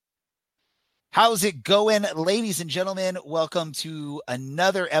How's it going, ladies and gentlemen? Welcome to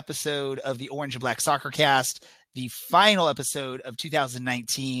another episode of the Orange and Black Soccer Cast, the final episode of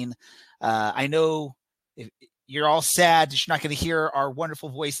 2019. I know you're all sad that you're not going to hear our wonderful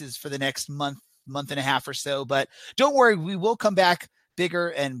voices for the next month and a half or so, but don't worry, we will come back bigger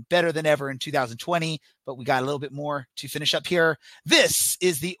and better than ever in 2020, but we got a little bit more to finish up here. This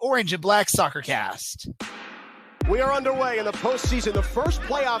is the Orange and Black Soccer Cast. We are underway in the postseason, the first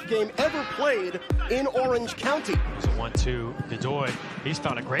playoff game ever played in Orange County. It's a 1-2, Godoy. He's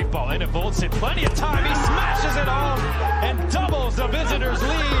found a great ball into Voltson. Plenty of time. He smashes it home and doubles the visitors'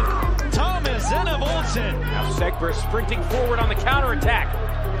 lead. Thomas Voltson. Now Segber sprinting forward on the counterattack.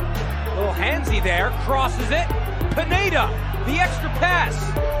 Little handsy there, crosses it. Pineda, the extra pass.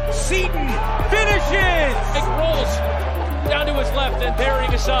 Seaton finishes. It rolls down to his left and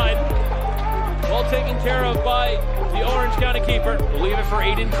burying aside. Well taken care of by the Orange County keeper. We'll leave it for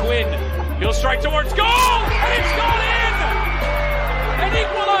Aiden Quinn. He'll strike towards goal, and it's gone in! An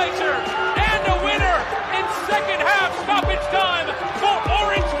equalizer and a winner in second half stoppage time for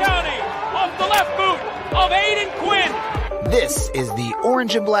Orange County off the left boot of Aiden Quinn. This is the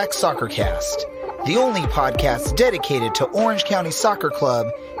Orange and Black Soccer Cast, the only podcast dedicated to Orange County Soccer Club,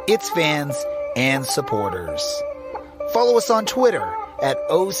 its fans, and supporters. Follow us on Twitter at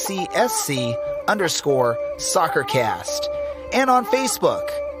OCSC_SoccerCast and on Facebook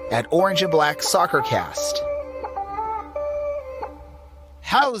at Orange and Black SoccerCast.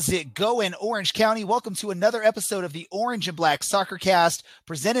 How's it going, Orange County? Welcome to another episode of the Orange and Black Soccer Cast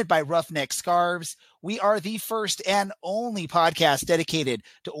presented by Roughneck Scarves. We are the first and only podcast dedicated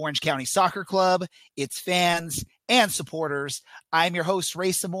to Orange County Soccer Club, its fans, and supporters. I'm your host,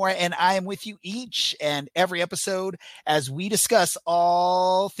 Ray Samora, and I am with you each and every episode as we discuss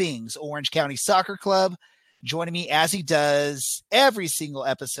all things Orange County Soccer Club. Joining me as he does every single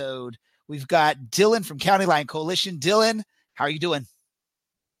episode, we've got Dylan from County Line Coalition. Dylan, how are you doing?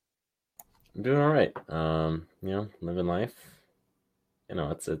 I'm doing all right. Living life.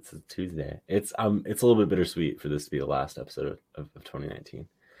 It's a Tuesday. It's a little bit bittersweet for this to be the last episode of 2019.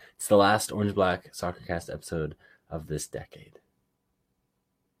 It's the last Orange Black Soccer Cast episode of this decade.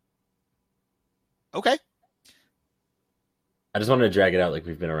 Okay. I just wanted to drag it out like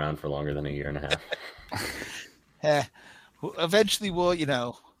we've been around for longer than a year and a half. Eventually we'll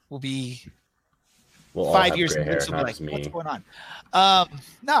be we'll 5 years in and like, what's going on?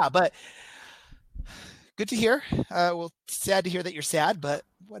 But good to hear. Sad to hear that you're sad, but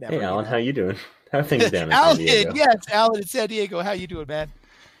whatever. Hey, Alan, how you doing? How are things down in Alan, San Diego? yes, Alan in San Diego. How you doing, man?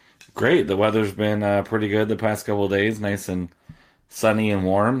 Great. The weather's been pretty good the past couple of days. Nice and sunny and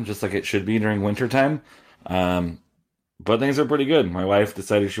warm, just like it should be during wintertime. But things are pretty good. My wife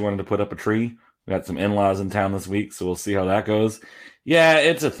decided she wanted to put up a tree. We got some in-laws in town this week, so we'll see how that goes. Yeah,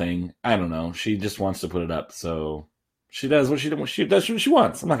 it's a thing. I don't know. She just wants to put it up, so she does what she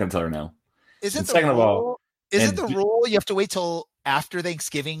wants. I'm not going to tell her no. Is it the rule you have to wait till after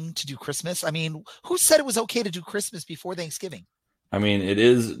Thanksgiving to do Christmas? I mean, who said it was okay to do Christmas before Thanksgiving? I mean, it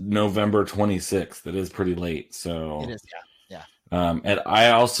is November 26th. It is pretty late, so it is. Yeah. And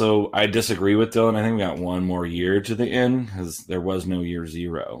I disagree with Dylan. I think we got one more year to the end because there was no year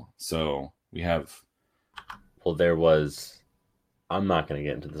zero. So we have. Well, there was. I'm not going to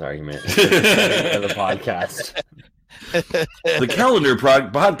get into this argument. The podcast. The calendar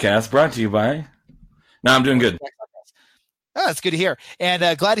podcast brought to you by. No, I'm doing good. Oh, that's good to hear.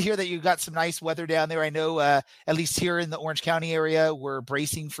 And glad to hear that you got some nice weather down there. I know at least here in the Orange County area, we're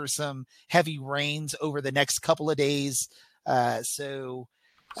bracing for some heavy rains over the next couple of days. Stormwatch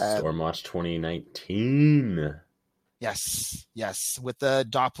 2019. Yes, with the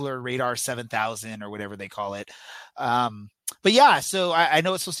Doppler radar 7000 or whatever they call it. But yeah, so I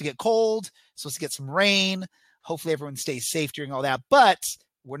know it's supposed to get cold, supposed to get some rain. Hopefully everyone stays safe during all that, but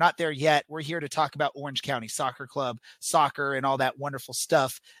we're not there yet. We're here to talk about Orange County Soccer Club, soccer, and all that wonderful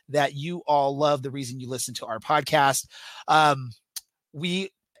stuff that you all love, the reason you listen to our podcast.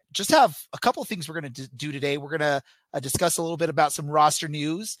 We just have a couple of things we're going to do today. We're going to discuss a little bit about some roster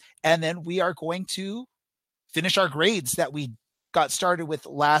news, and then we are going to finish our grades that we got started with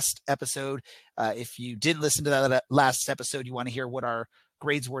last episode. If you didn't listen to that last episode, you want to hear what our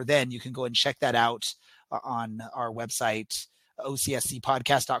grades were then, you can go and check that out on our website,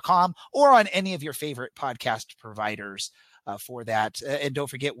 OCSCpodcast.com, or on any of your favorite podcast providers for that. And don't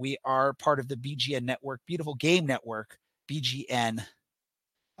forget, we are part of the BGN network, Beautiful Game Network, BGN.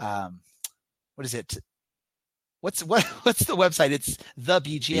 What is it? What's the website? It's the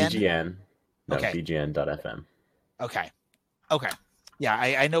BGN. BGN. No, okay. BGN.FM. Okay. Yeah,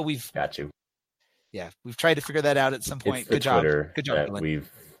 I know we've got you. Yeah, we've tried to figure that out at some point. It's the Good job. Twitter Good job. That we've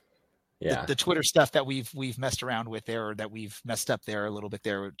the Twitter stuff that we've messed around with there, or that we've messed up there a little bit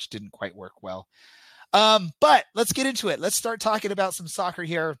there, which didn't quite work well. But let's get into it. Let's start talking about some soccer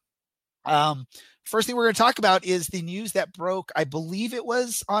here. First thing we're going to talk about is the news that broke, I believe it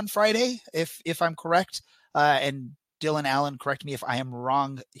was on Friday, if I'm correct. And Dylan Allen, correct me if I am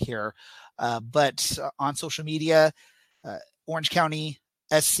wrong here. But on social media, Orange County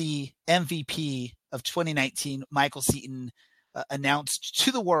SC MVP of 2019, Michael Seton, announced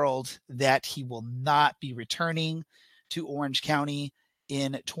to the world that he will not be returning to Orange County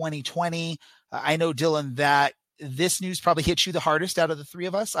in 2020. I know, Dylan, that this news probably hit you the hardest out of the three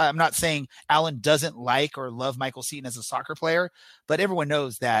of us. I'm not saying Alan doesn't like or love Michael Seton as a soccer player, but everyone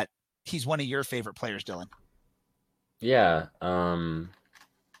knows that he's one of your favorite players, Dylan. Yeah.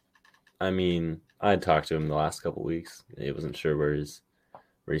 I mean, I talked to him the last couple of weeks. I wasn't sure where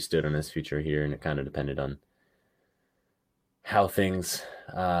he stood on his future here, and it kind of depended on how things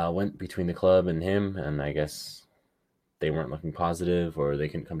went between the club and him, and I guess they weren't looking positive, or they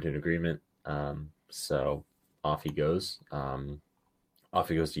couldn't come to an agreement. So off he goes. Off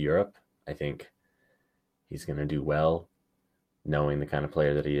he goes to Europe. I think he's going to do well, knowing the kind of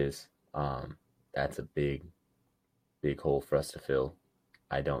player that he is. That's a big hole for us to fill.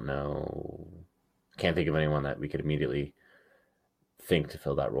 I don't know. Can't think of anyone that we could immediately think to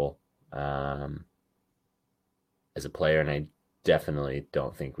fill that role as a player, and I definitely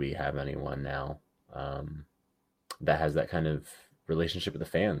don't think we have anyone now that has that kind of relationship with the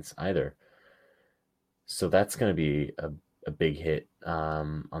fans either. So that's going to be a big hit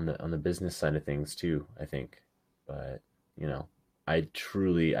on the business side of things too, I think. But I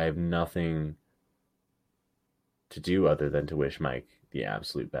have nothing to do other than to wish Mike the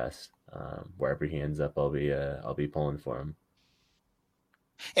absolute best. Wherever he ends up, I'll be pulling for him.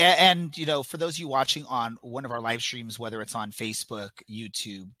 And for those of you watching on one of our live streams, whether it's on Facebook,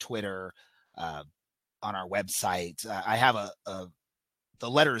 YouTube, Twitter, on our website, I have the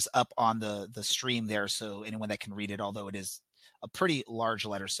letters up on the stream there, so anyone that can read it, although it is a pretty large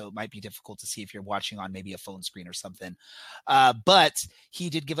letter, so it might be difficult to see if you're watching on maybe a phone screen or something. But he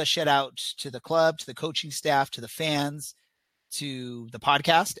did give a shout out to the club, to the coaching staff, to the fans, to the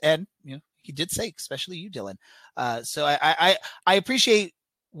podcast, and he did say, especially you, Dylan. So I appreciate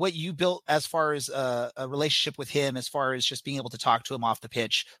what you built as far as a relationship with him, as far as just being able to talk to him off the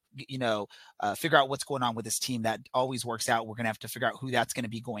pitch, figure out what's going on with this team. That always works out. We're going to have to figure out who that's going to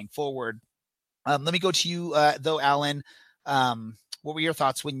be going forward. Let me go to you though, Alan. What were your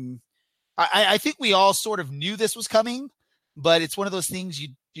thoughts when I think we all sort of knew this was coming, but it's one of those things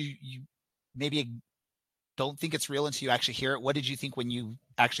you maybe don't think it's real until you actually hear it. What did you think when you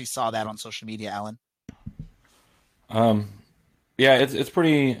actually saw that on social media, Alan? Yeah,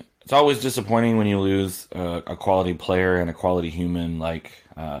 it's always disappointing when you lose a quality player and a quality human like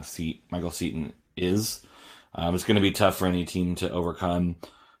Michael Seton is. It's going to be tough for any team to overcome,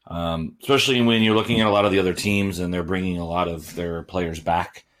 especially when you're looking at a lot of the other teams and they're bringing a lot of their players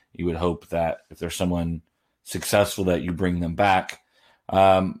back. You would hope that if there's someone successful that you bring them back.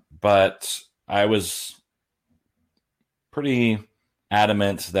 But I was pretty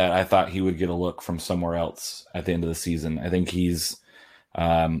adamant that I thought he would get a look from somewhere else at the end of the season. I think he's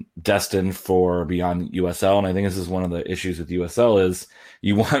destined for beyond USL, and I think this is one of the issues with USL is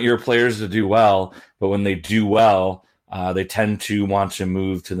you want your players to do well, but when they do well, they tend to want to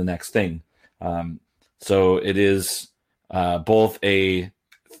move to the next thing. So it is both it's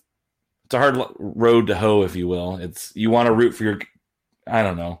a hard road to hoe, if you will. You want to root for your, I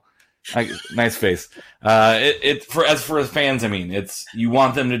don't know. Nice face. As for fans, I mean, you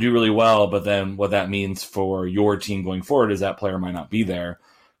want them to do really well, but then what that means for your team going forward is that player might not be there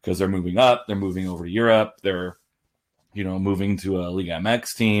because they're moving up, they're moving over to Europe, they're moving to a Liga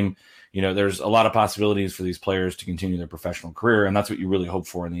MX team. There's a lot of possibilities for these players to continue their professional career, and that's what you really hope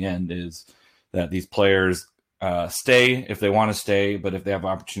for in the end, is that these players stay if they want to stay, but if they have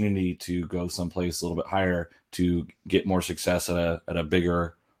opportunity to go someplace a little bit higher to get more success at a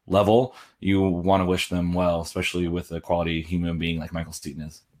bigger level, you want to wish them well, especially with a quality human being like Michael Seton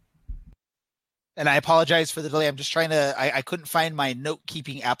is. And I apologize for the delay. I'm just trying to, I couldn't find my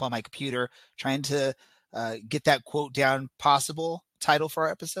note-keeping app on my computer, trying to get that quote down, possible title for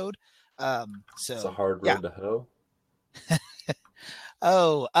our episode. So it's a hard road to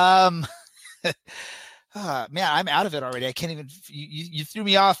hoe. Man, I'm out of it already. I can't even. You threw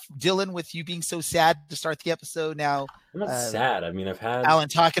me off, Dylan, with you being so sad to start the episode. Now I'm not sad. I mean, I've had Alan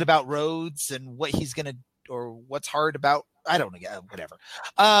talking about roads and what he's gonna, or what's hard about. I don't know. Whatever.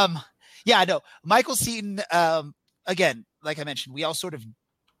 Yeah, no. Michael Seton. Again, like I mentioned, we all sort of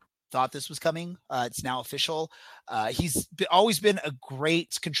thought this was coming. It's now official. He's always been a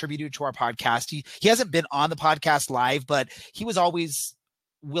great contributor to our podcast. He hasn't been on the podcast live, but he was always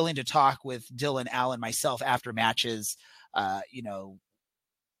willing to talk with Dylan, Alan, myself after matches. I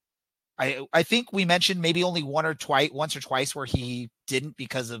think we mentioned maybe only once or twice where he didn't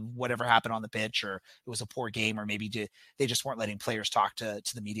because of whatever happened on the pitch, or it was a poor game, or maybe they just weren't letting players talk to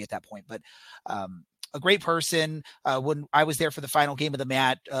the media at that point. But a great person. When I was there for the final game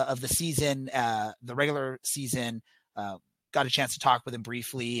of the season, the regular season, got a chance to talk with him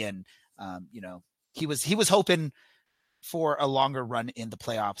briefly, and he was hoping for a longer run in the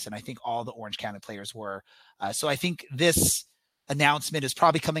playoffs, and I think all the Orange County players were. So I think this announcement is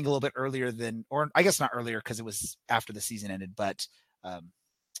probably coming a little bit earlier or I guess not earlier because it was after the season ended, but I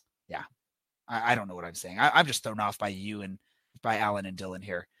don't know what I'm saying. I'm just thrown off by you and by Alan and Dylan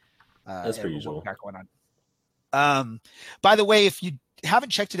here. That's per usual. Got going on. By the way, if you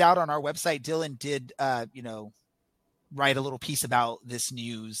haven't checked it out on our website, Dylan did write a little piece about this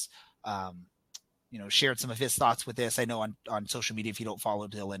news. Shared some of his thoughts with this. I know on social media, if you don't follow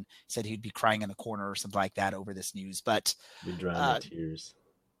Dylan, said he'd be crying in the corner or something like that over this news. But drying his tears.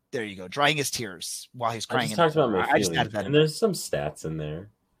 There you go, drying his tears while he's crying. I just talked about my feelings, and there's some stats in there,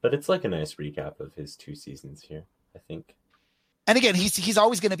 but it's like a nice recap of his 2 seasons here, I think. And again, he's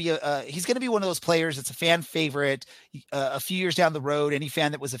always going to be he's going to be one of those players that's a fan favorite. A few years down the road, any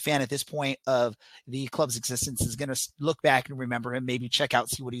fan that was a fan at this point of the club's existence is going to look back and remember him. Maybe check out,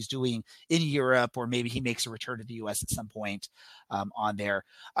 see what he's doing in Europe, or maybe he makes a return to the U.S. at some point on there.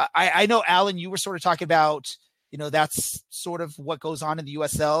 I know, Alan, you were sort of talking about, that's sort of what goes on in the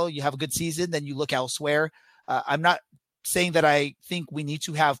USL. You have a good season, then you look elsewhere. I'm not saying that I think we need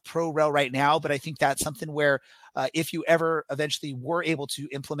to have pro rel right now, but I think that's something where if you ever eventually were able to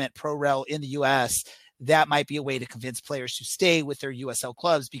implement pro rel in the US, that might be a way to convince players to stay with their USL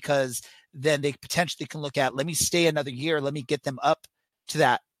clubs, because then they potentially can look at, let me stay another year, let me get them up to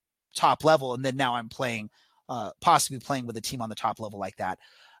that top level. And then now I'm playing, possibly playing with a team on the top level like that.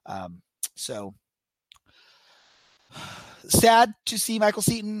 So sad to see Michael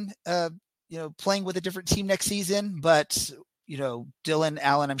Seaton, playing with a different team next season, but Dylan,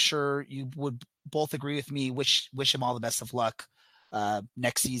 Alan, I'm sure you would both agree with me. Wish him all the best of luck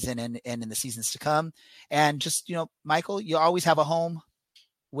next season and in the seasons to come. And just, Michael, you always have a home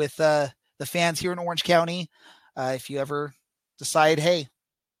with the fans here in Orange County. If you ever decide, hey,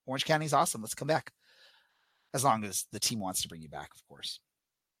 Orange County's awesome, let's come back. As long as the team wants to bring you back, of course.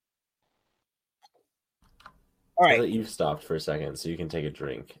 All right. You've stopped for a second so you can take a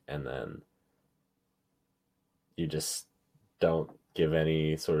drink, and then you just don't give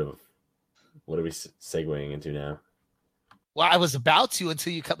any sort of, what are we segueing into now? Well, I was about to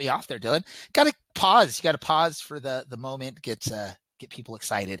until you cut me off there, Dylan. Got to pause. You got to pause for the moment. Get people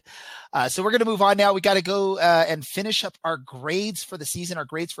excited. So we're going to move on now. We got to go and finish up our grades for the season, our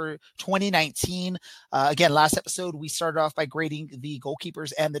grades for 2019. Again, last episode, we started off by grading the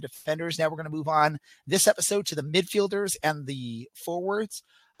goalkeepers and the defenders. Now we're going to move on this episode to the midfielders and the forwards.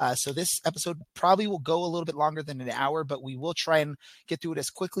 So this episode probably will go a little bit longer than an hour, but we will try and get through it as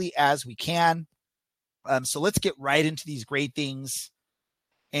quickly as we can. So let's get right into these grade things.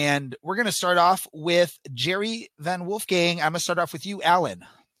 And we're going to start off with Jerry Van Wolfgang. I'm going to start off with you, Alan.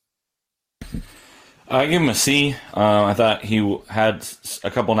 I give him a C. I thought he had a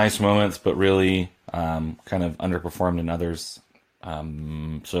couple nice moments, but really kind of underperformed in others.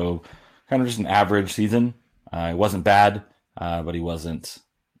 So kind of just an average season. It wasn't bad, but he wasn't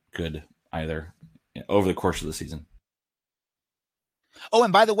good either over the course of the season. Oh,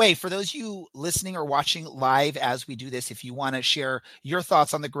 and by the way, for those of you listening or watching live as we do this, if you want to share your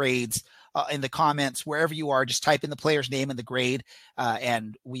thoughts on the grades in the comments, wherever you are, just type in the player's name and the grade,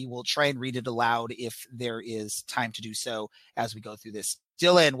 and we will try and read it aloud if there is time to do so as we go through this.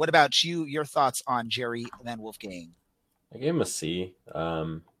 Dylan, what about you? Your thoughts on Jerry Van Wolfgang? I gave him a C.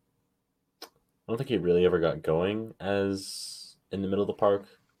 I don't think he really ever got going as in the middle of the park,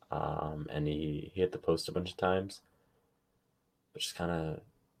 and he hit the post a bunch of times. But just kind of,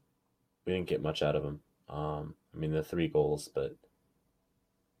 we didn't get much out of him. The 3 goals, but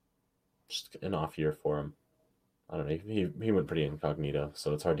just an off year for him. I don't know. He went pretty incognito,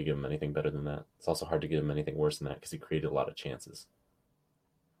 so it's hard to give him anything better than that. It's also hard to give him anything worse than that because he created a lot of chances.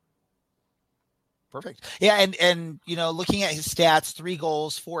 Perfect. Yeah, and looking at his stats, 3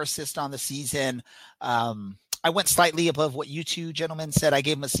 goals, 4 assists on the season. I went slightly above what you two gentlemen said. I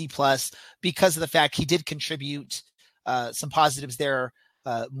gave him a C+ because of the fact he did contribute some positives there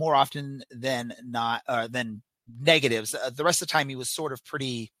more often than not, than negatives. The rest of the time he was sort of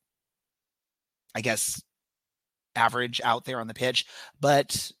pretty, I guess, average out there on the pitch.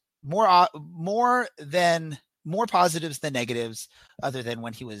 But more positives than negatives, other than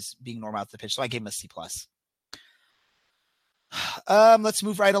when he was being normal out the pitch. So I gave him a C+. Let's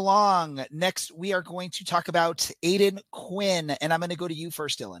move right along. Next, we are going to talk about Aiden Quinn, and I'm going to go to you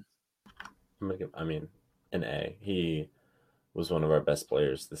first, Dylan. An A. He was one of our best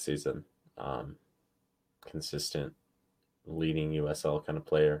players this season. Consistent, leading USL kind of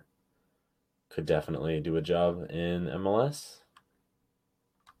player. Could definitely do a job in MLS.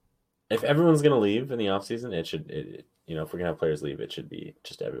 If everyone's going to leave in the offseason, if we're going to have players leave, it should be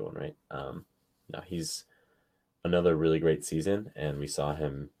just everyone, right? No, he's another really great season, and we saw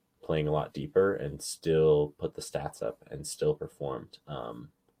him playing a lot deeper and still put the stats up and still performed,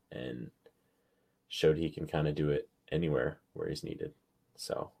 and showed he can kind of do it anywhere where he's needed.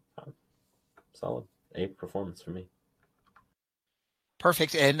 So solid A performance for me.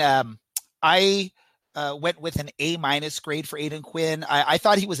 Perfect. And I went with an A- grade for Aiden Quinn. I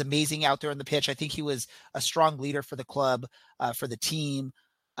thought he was amazing out there on the pitch. I think he was a strong leader for the club, for the team.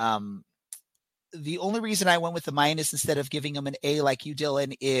 The only reason I went with the minus instead of giving him an A like you,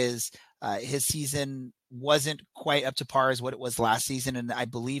 Dylan, is his season wasn't quite up to par as what it was last season. And I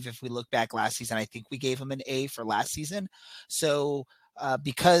believe if we look back last season, I think we gave him an A for last season. So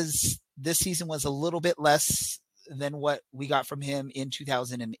because this season was a little bit less than what we got from him in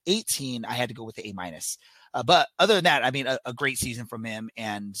 2018, I had to go with the A-. But other than that, a great season from him,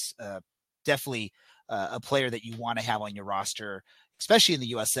 and definitely a player that you want to have on your roster, especially in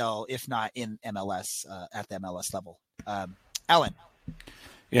the USL, if not in MLS, at the MLS level. Alan.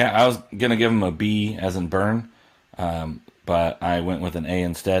 Yeah, I was going to give him a B as in burn, but I went with an A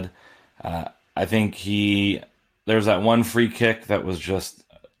instead. I think there's that one free kick that was just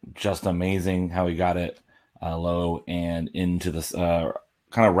amazing how he got it low and into this, kind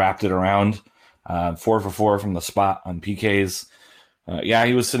of wrapped it around, 4 for 4 from the spot on PKs.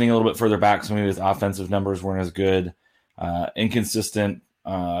 He was sitting a little bit further back, so maybe his offensive numbers weren't as good. Inconsistent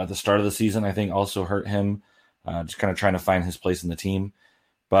at the start of the season, I think, also hurt him, just kind of trying to find his place in the team.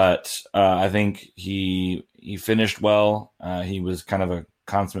 But I think he finished well. He was kind of a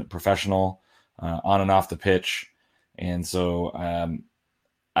consummate professional on and off the pitch. And so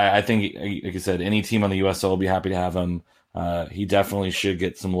I think, like you said, any team on the USL will be happy to have him. He definitely should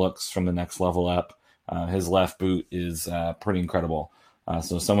get some looks from the next level up. His left boot is pretty incredible.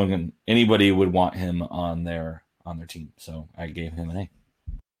 So anybody would want him on their team. So I gave him an A.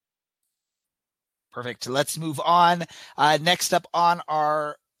 Perfect. Let's move on. Next up on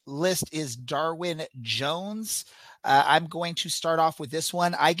our list is Darwin Jones. I'm going to start off with this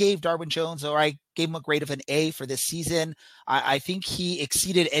one. I gave Darwin Jones, or I gave him a grade of an A for this season. I think he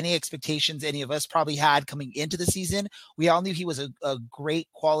exceeded any expectations any of us probably had coming into the season. We all knew he was a great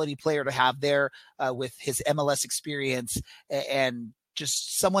quality player to have there with his MLS experience, and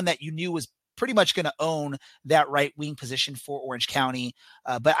just someone that you knew was pretty much going to own that right wing position for Orange County.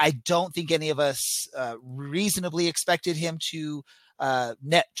 But I don't think any of us reasonably expected him to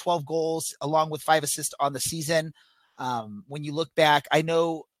net 12 goals along with 5 assists on the season. When you look back, I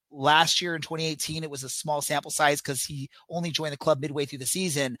know last year in 2018, it was a small sample size because he only joined the club midway through the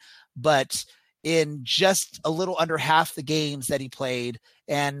season, but in just a little under half the games that he played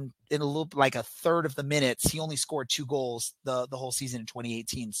and in a little like a third of the minutes, he only scored 2 goals the whole season in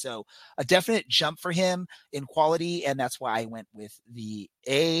 2018. So a definite jump for him in quality. And that's why I went with the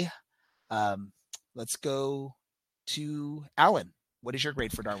A. Let's go to Alan. What is your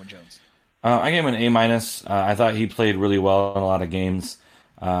grade for Darwin Jones? I gave him an A-. I thought he played really well in a lot of games.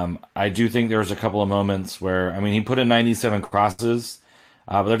 I do think there was a couple of moments where, he put in 97 crosses,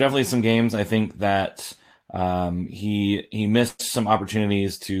 but there are definitely some games I think that he missed some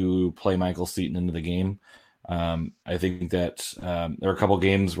opportunities to play Michael Seaton into the game. I think that there are a couple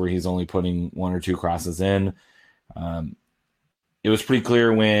games where he's only putting 1 or 2 crosses in. It was pretty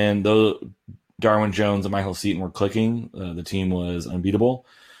clear when Darwin Jones and Michael Seaton were clicking, the team was unbeatable.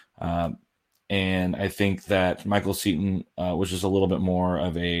 And I think that Michael Seaton was just a little bit more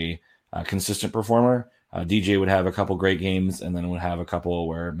of a consistent performer. DJ would have a couple great games and then would have a couple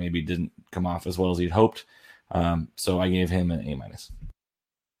where maybe didn't come off as well as he'd hoped. So I gave him an A-.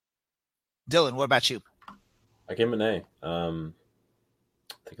 Dylan, what about you? I gave him an A. I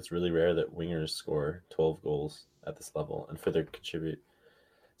think it's really rare that wingers score 12 goals at this level and further contribute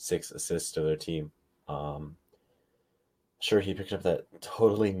 6 assists to their team. Sure, he picked up that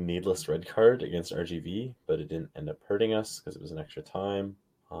totally needless red card against RGV, but it didn't end up hurting us because it was an extra time.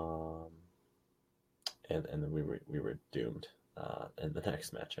 And then we were doomed in the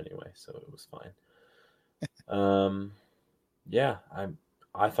next match anyway, so it was fine.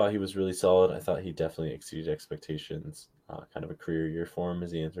 I thought he was really solid. I thought he definitely exceeded expectations. Kind of a career year for him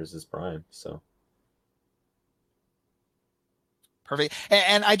as he enters his prime. So perfect.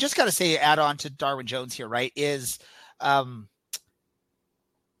 And I just got to say, add on to Darwin Jones here, right? Is the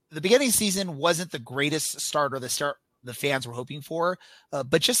beginning of the season wasn't the greatest start or the start the fans were hoping for,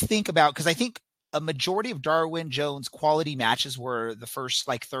 but just think about, because I think a majority of Darwin Jones quality matches were the first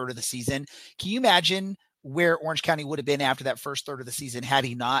third of the season. Can you imagine where Orange County would have been after that first third of the season had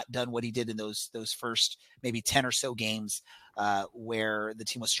he not done what he did in those first maybe 10 or so games where the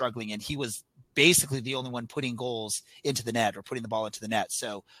team was struggling and he was basically the only one putting goals into the net or putting the ball into the net.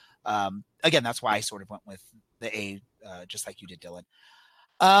 So again, that's why I sort of went with the A, just like you did, Dylan.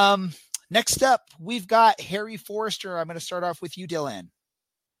 Next up, we've got Harry Forster. I'm going to start off with you, Dylan.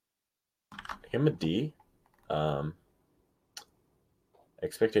 Him a D.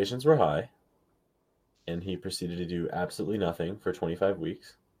 Expectations were high, and he proceeded to do absolutely nothing for 25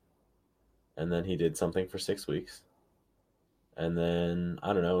 weeks. And then he did something for 6 weeks. And then,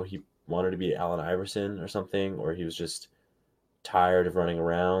 I don't know, he wanted to be Allen Iverson or something, or he was just tired of running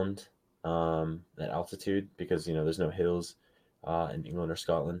around at altitude because, there's no hills in England or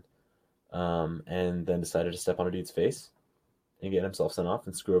Scotland. And then decided to step on a dude's face and get himself sent off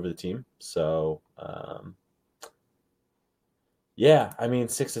and screw over the team. So,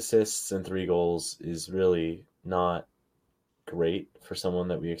 6 assists and 3 goals is really not great for someone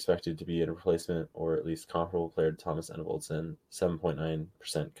that we expected to be a replacement or at least comparable player to Thomas Enevoldsen.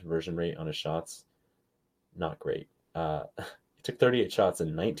 7.9% conversion rate on his shots. Not great. He took 38 shots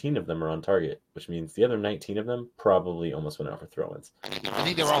and 19 of them are on target, which means the other 19 of them probably almost went out for throw-ins. I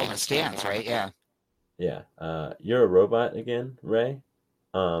think they were all in the stands, right? Yeah. Yeah. You're a robot again, Ray,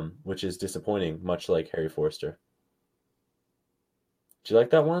 which is disappointing, much like Harry Forster. Did you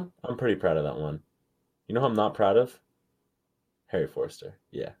like that one? I'm pretty proud of that one. You know who I'm not proud of? Harry Forster.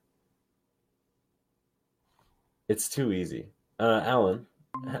 Yeah. It's too easy. Alan,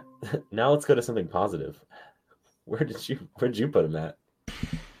 now let's go to something positive. Where'd you put him at?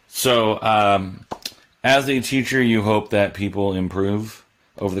 So, as a teacher, you hope that people improve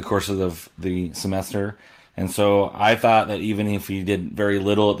over the course of the semester. And so I thought that even if he did very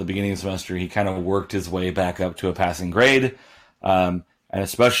little at the beginning of the semester, he kind of worked his way back up to a passing grade. And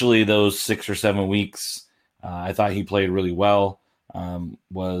especially those 6 or 7 weeks, I thought he played really well,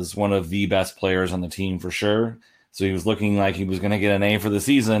 was one of the best players on the team for sure. So he was looking like he was going to get an A for the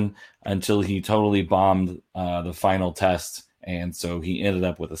season until he totally bombed the final test. And so he ended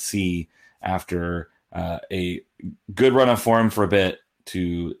up with a C after a good run of form for a bit.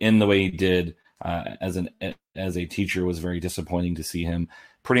 To end the way he did as a teacher was very disappointing to see him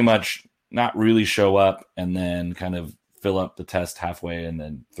pretty much not really show up and then kind of fill up the test halfway and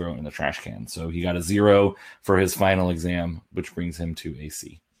then throw it in the trash can. So he got a 0 for his final exam, which brings him to a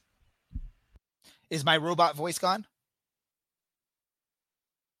C. Is my robot voice gone?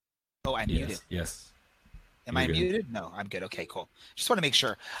 Oh, I'm muted. Yes. Am I muted? No, I'm good. Okay, cool. Just want to make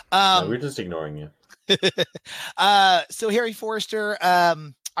sure. No, we're just ignoring you. So Harry Forster,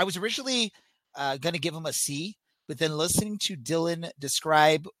 I was originally going to give him a C, but then listening to Dylan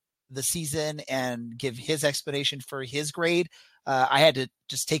describe the season and give his explanation for his grade, I had to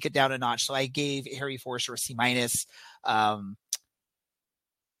just take it down a notch. So I gave Harry Forster a C-.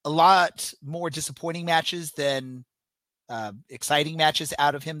 A lot more disappointing matches than exciting matches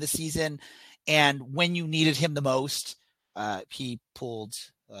out of him this season. And when you needed him the most, he pulled,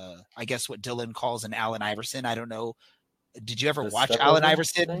 I guess what Dylan calls an Allen Iverson. I don't know. Did you ever watch Allen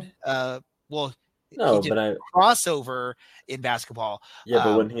Iverson? Well, no, he did but I crossover in basketball. Yeah,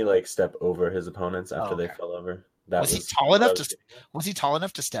 but when he step over his opponents after they fell over, was he tall enough to? Was he tall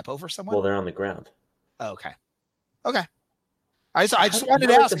enough to step over someone? Well, they're on the ground. Oh, okay. I just wanted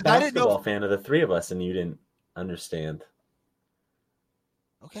to ask. I didn't know. Fan of the three of us, and you didn't understand.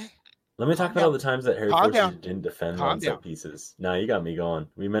 Okay. Let me talk about all the times that Harry Forster didn't defend on set pieces. No, you got me going.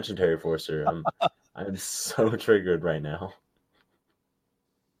 We mentioned Harry Forster. I'm so triggered right now.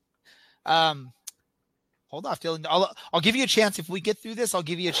 Hold off, Dylan. I'll give you a chance. If we get through this, I'll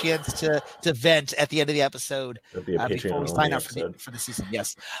give you a chance to vent at the end of the episode before we sign up for the season.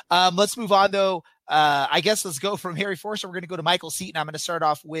 Yes. Let's move on, though. I guess let's go from Harry Forster. We're going to go to Michael Seaton. I'm going to start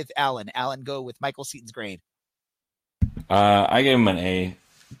off with Alan. Alan, go with Michael Seaton's grade. I gave him an A.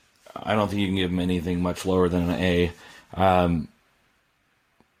 I don't think you can give him anything much lower than an A.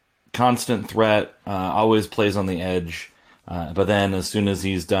 Constant threat, always plays on the edge. But then as soon as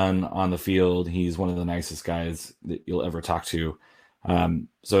he's done on the field, he's one of the nicest guys that you'll ever talk to.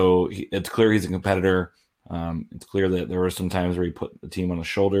 So it's clear he's a competitor. It's clear that there were some times where he put the team on his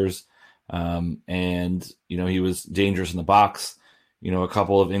shoulders. And, he was dangerous in the box. a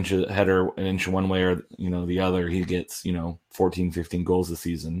couple of header an inch one way or the other, he gets 14, 15 goals this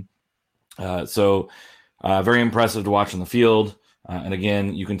season. So very impressive to watch on the field. And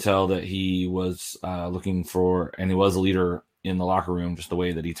again, you can tell that he was looking for, and he was a leader in the locker room, just the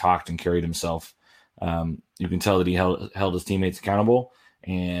way that he talked and carried himself. You can tell that he held his teammates accountable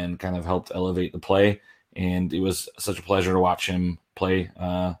and kind of helped elevate the play. And it was such a pleasure to watch him play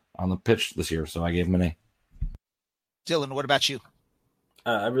on the pitch this year. So I gave him an A. Dylan, what about you?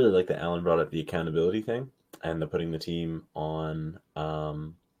 I really like that Alan brought up the accountability thing and the putting the team on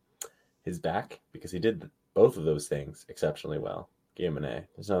his back, because he did both of those things exceptionally well. Gave him an A.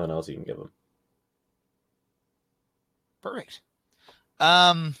 There's nothing else you can give him. Perfect.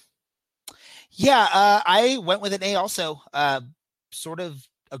 I went with an A also. Sort of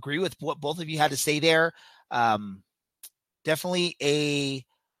agree with what both of you had to say there. Definitely a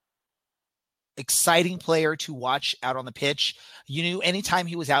exciting player to watch out on the pitch. You knew anytime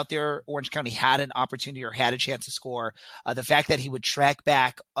he was out there, Orange County had an opportunity or had a chance to score. The fact that he would track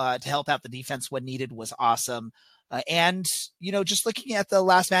back to help out the defense when needed was awesome. And just looking at the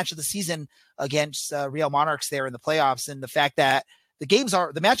last match of the season against Real Monarchs there in the playoffs, and the fact that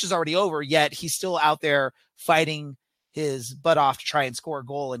the match is already over, yet he's still out there fighting his butt off to try and score a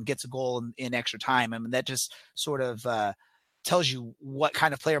goal and gets a goal in extra time. I mean, that just sort of tells you what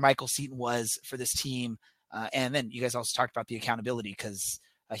kind of player Michael Seton was for this team. And then you guys also talked about the accountability, because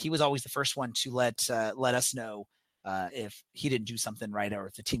he was always the first one to let us know if he didn't do something right or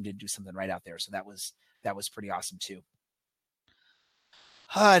if the team didn't do something right out there. So that was pretty awesome too.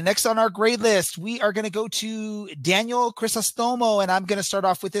 Next on our grade list, we are going to go to Daniel Crisostomo, and I'm going to start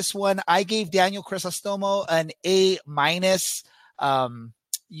off with this one. I gave Daniel Crisostomo an A-.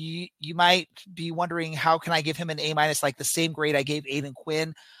 You might be wondering, how can I give him an A-, like the same grade I gave Aiden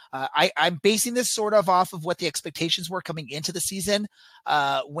Quinn? I'm basing this sort of off of what the expectations were coming into the season.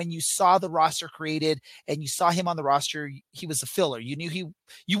 When you saw the roster created and you saw him on the roster, he was a filler. You knew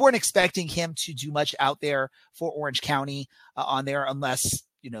you weren't expecting him to do much out there for Orange County on there, unless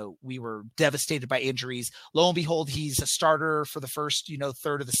we were devastated by injuries. Lo and behold, he's a starter for the first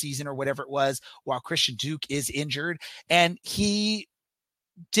third of the season or whatever it was, while Christian Duke is injured, and he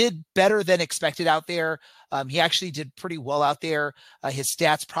did better than expected out there. He actually did pretty well out there. His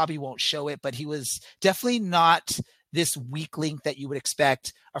stats probably won't show it, but he was definitely not this weak link that you would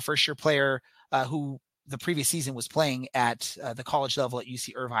expect a first-year player who the previous season was playing at the college level at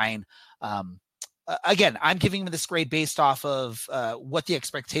UC Irvine. Again, I'm giving him this grade based off of what the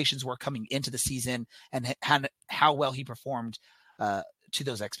expectations were coming into the season and how well he performed to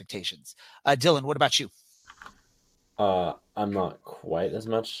those expectations. Dylan, what about you? I'm not quite as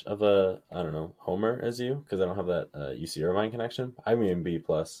much of a, homer as you, because I don't have that UC Irvine connection. I mean, B+.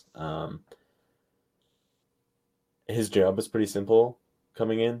 His job was pretty simple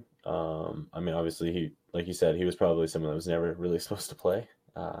coming in. Obviously, he, like you said, he was probably someone that was never really supposed to play.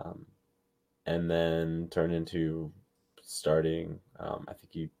 And then turned into starting. I think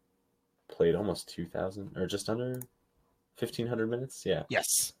he played almost 2,000 or just under 1,500 minutes. Yeah.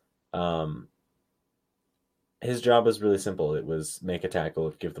 Yes. His job was really simple. It was make a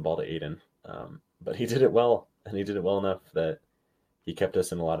tackle, give the ball to Aiden. But he did it well, and he did it well enough that he kept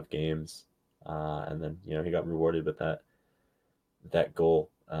us in a lot of games. And then, he got rewarded with that goal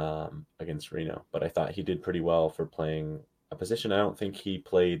against Reno. But I thought he did pretty well for playing a position I don't think he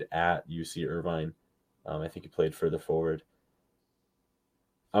played at UC Irvine. I think he played further forward.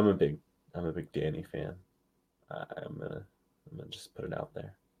 I'm a big Danny fan. I'm gonna just put it out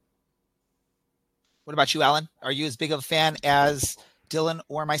there. What about you, Alan? Are you as big of a fan as Dylan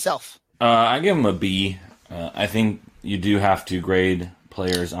or myself? I give him a B. I think you do have to grade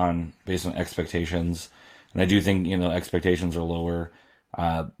players based on expectations, and I do think expectations are lower.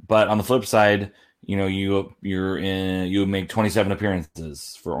 But on the flip side, you make 27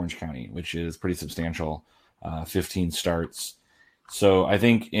 appearances for Orange County, which is pretty substantial. 15 starts. So I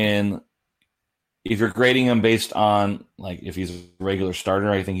think if you're grading him based on if he's a regular starter,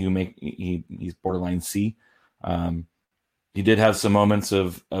 I think he's borderline C. He did have some moments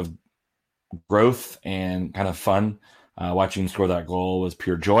of growth and kind of fun. Watching him score that goal was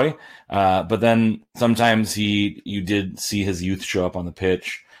pure joy. But then sometimes you did see his youth show up on the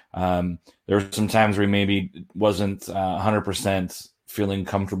pitch. There were some times where he maybe wasn't 100% feeling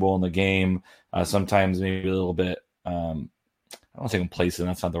comfortable in the game. Sometimes maybe a little bit, I don't want to say complacent,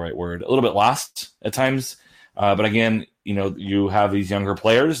 that's not the right word, a little bit lost at times. But again, you have these younger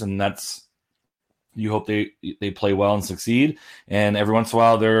players, and you hope they play well and succeed. And every once in a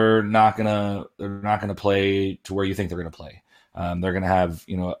while, they're not gonna play to where you think they're gonna play. They're gonna have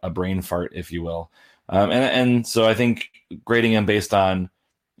a brain fart, if you will. And so I think grading him based on,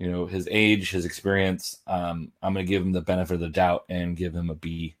 his age, his experience, I'm going to give him the benefit of the doubt and give him a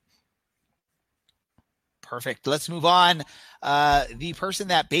B. Perfect. Let's move on. The person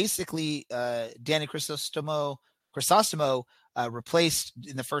that basically Danny Crisostomo replaced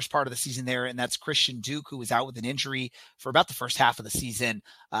in the first part of the season there, and that's Christian Duke, who was out with an injury for about the first half of the season.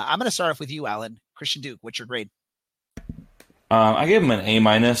 I'm going to start off with you, Alan. Christian Duke, what's your grade? I gave him an A-.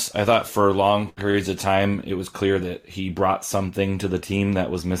 I thought for long periods of time, it was clear that he brought something to the team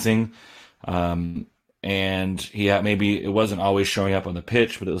that was missing. And he had, maybe it wasn't always showing up on the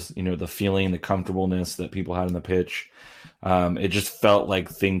pitch, but it was, the feeling, the comfortableness that people had on the pitch. It just felt like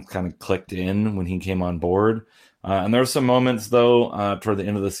things kind of clicked in when he came on board. And there were some moments, though, toward the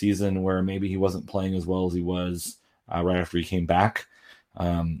end of the season where maybe he wasn't playing as well as he was right after he came back.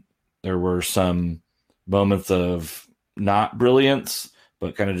 There were some moments of not brilliance,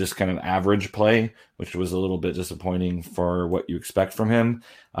 but kind of average play, which was a little bit disappointing for what you expect from him.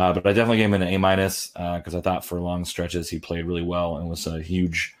 But I definitely gave him an A- because I thought for long stretches he played really well and was a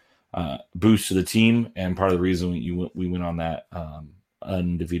huge boost to the team and part of the reason we went on that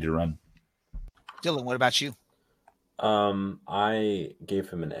undefeated run. Dylan, what about you? I gave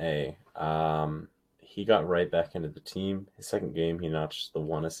him an A. He got right back into the team. His second game, he notched the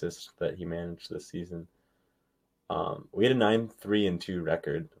 1 assist that he managed this season. We had a 9-3-2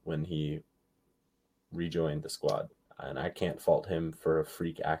 record when he rejoined the squad, and I can't fault him for a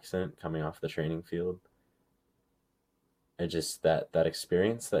freak accident coming off the training field. And just that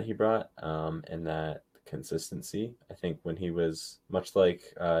experience that he brought, and that consistency. I think when he was much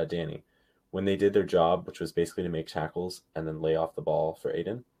like Danny, when they did their job, which was basically to make tackles and then lay off the ball for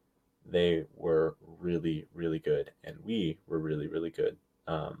Aiden, they were really, really good, and we were really, really good.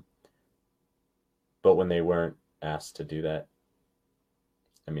 But when they weren't asked to do that,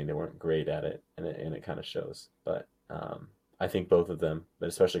 they weren't great at it, and it kind of shows. But I think both of them, but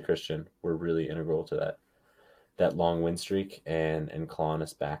especially Christian, were really integral to that long win streak and clawing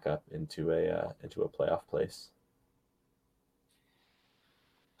us back up into a playoff place.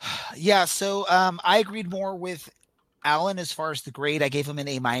 Yeah, so I agreed more with Alan as far as the grade. I gave him an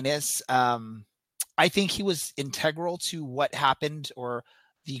A-. I think he was integral to what happened, or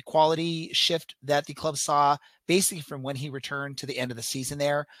the quality shift that the club saw basically from when he returned to the end of the season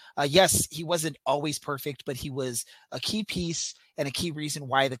there. Yes, he wasn't always perfect, but he was a key piece and a key reason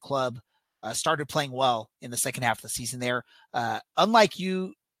why the club started playing well in the second half of the season there. Unlike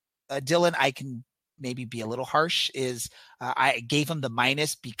you, Dylan, I can maybe be a little harsh, I gave him the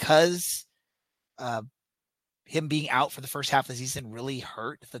minus because him being out for the first half of the season really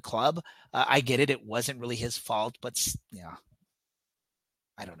hurt the club. I get it. It wasn't really his fault, but yeah,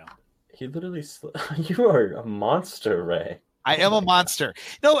 I don't know. He literally, you are a monster, Ray. I am a monster.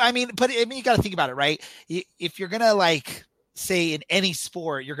 No, but you got to think about it, right? If you're going to say in any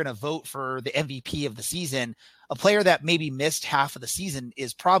sport, you're going to vote for the MVP of the season, a player that maybe missed half of the season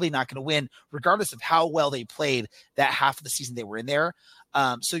is probably not going to win, regardless of how well they played that half of the season they were in there.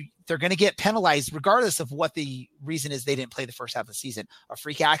 So they're going to get penalized regardless of what the reason is they didn't play the first half of the season. A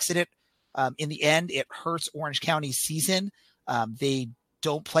freak accident, in the end, it hurts Orange County's season. They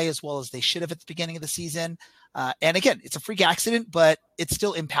don't play as well as they should have at the beginning of the season. And again, it's a freak accident, but it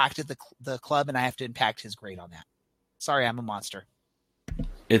still impacted the club, and I have to impact his grade on that. Sorry, I'm a monster.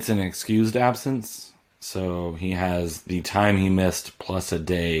 It's an excused absence, so he has the time he missed plus a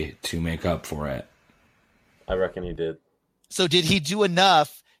day to make up for it. I reckon he did. So did he do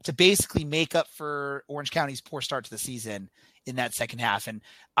enough to basically make up for Orange County's poor start to the season in that second half? And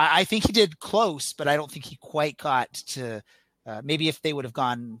I think he did close, but I don't think he quite got to maybe if they would have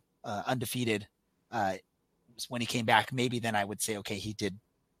gone undefeated when he came back, maybe then I would say, okay, he did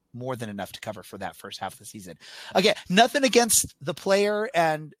more than enough to cover for that first half of the season. Again, nothing against the player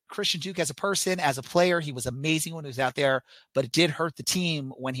and Christian Duke as a person, as a player. He was amazing when he was out there, but it did hurt the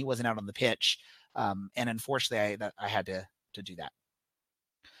team when he wasn't out on the pitch. And unfortunately, I had to do that.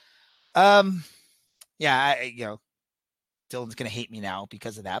 Dylan's going to hate me now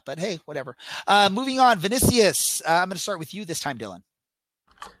because of that, but hey, whatever. Moving on, Vinicius. I'm going to start with you this time, Dylan.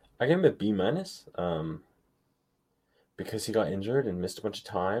 I gave him a B-, because he got injured and missed a bunch of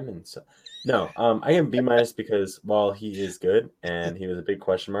time. And so, no, I gave him B- because while he is good and he was a big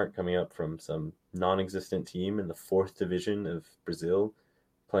question mark coming up from some non-existent team in the 4th division of Brazil,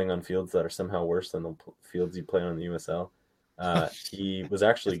 playing on fields that are somehow worse than the fields you play on in the USL, he was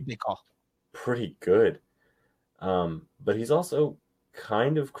actually pretty good. But he's also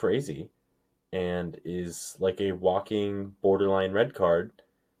kind of crazy and is like a walking borderline red card.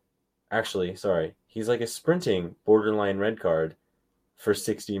 Actually, sorry. He's like a sprinting borderline red card for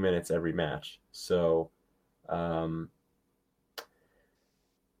 60 minutes every match. So,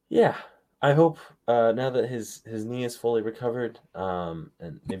 yeah, I hope now that his knee is fully recovered,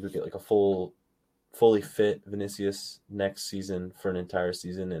 and maybe we get like a fully fit Vinicius next season for an entire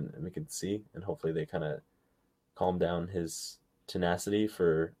season, and we can see, and hopefully they kind of calm down his tenacity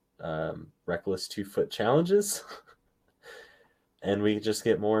for reckless 2-foot challenges. And we just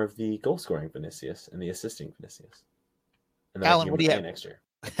get more of the goal scoring Vinicius and the assisting Vinicius. And Alan, what do you have next year?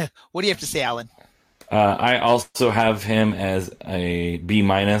 What do you have to say, Alan? I also have him as a B-.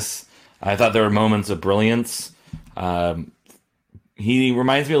 I thought there were moments of brilliance. He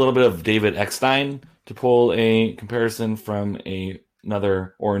reminds me a little bit of David Eckstein, to pull a comparison from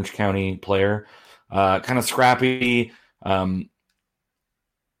another Orange County player. Kind of scrappy,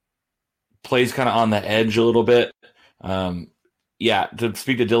 plays kind of on the edge a little bit. Yeah, to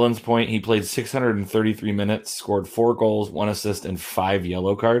speak to Dylan's point, he played 633 minutes, scored 4 goals, 1 assist, and 5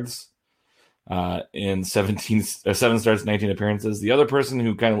 yellow cards in 7 starts, 19 appearances. The other person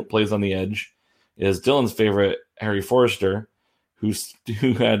who kind of plays on the edge is Dylan's favorite, Harry Forrester, who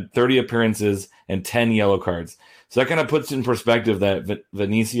had 30 appearances and 10 yellow cards. So that kind of puts in perspective that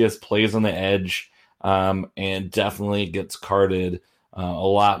Vinicius plays on the edge and definitely gets carded a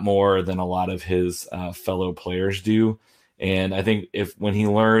lot more than a lot of his fellow players do. And I think when he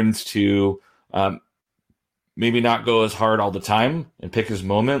learns to maybe not go as hard all the time and pick his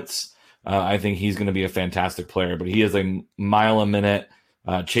moments, I think he's going to be a fantastic player. But he is a mile a minute,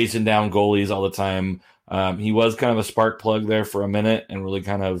 chasing down goalies all the time. He was kind of a spark plug there for a minute and really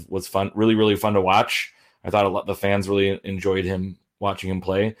kind of was fun, really, really fun to watch. I thought the fans really enjoyed him watching him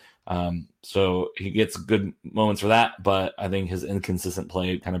play. So he gets good moments for that, but I think his inconsistent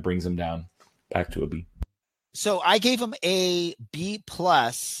play kind of brings him down back to a B. So I gave him a B+,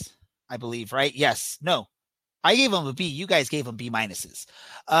 I believe, right? Yes. No, I gave him a B. You guys gave him B-.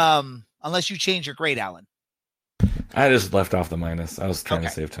 Unless you change your grade, Alan. I just left off the minus. I was trying to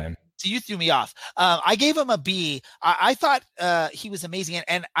save time. So you threw me off. I gave him a B. I thought he was amazing.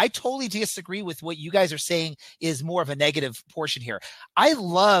 And I totally disagree with what you guys are saying is more of a negative portion here. I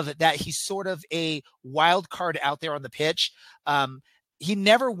love that he's sort of a wild card out there on the pitch. He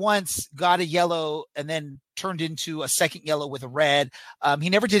never once got a yellow and then turned into a second yellow with a red. He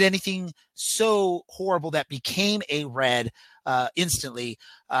never did anything so horrible that became a red instantly.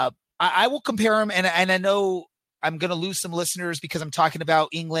 I will compare him, and I know I'm going to lose some listeners because I'm talking about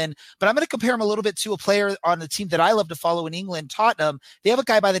England, but I'm going to compare him a little bit to a player on the team that I love to follow in England, Tottenham. They have a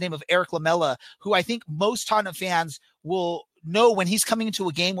guy by the name of Eric Lamela, who I think most Tottenham fans will know when he's coming into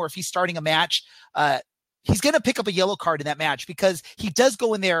a game or if he's starting a match, he's going to pick up a yellow card in that match because he does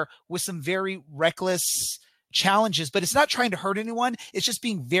go in there with some very reckless challenges, but it's not trying to hurt anyone. It's just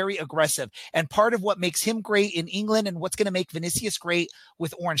being very aggressive. And part of what makes him great in England and what's going to make Vinicius great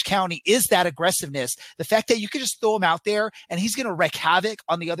with Orange County is that aggressiveness. The fact that you can just throw him out there and he's going to wreak havoc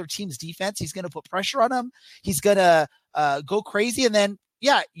on the other team's defense. He's going to put pressure on him. He's going to go crazy. And then,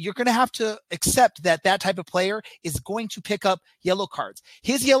 yeah, you're going to have to accept that type of player is going to pick up yellow cards.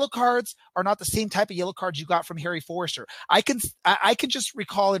 His yellow cards are not the same type of yellow cards you got from Harry Forrester. I can just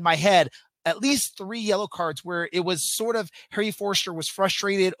recall in my head at least 3 yellow cards where it was sort of Harry Forrester was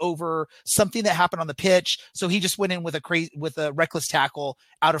frustrated over something that happened on the pitch. So he just went in with a reckless tackle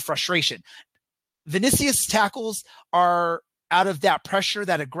out of frustration. Vinicius tackles are out of that pressure,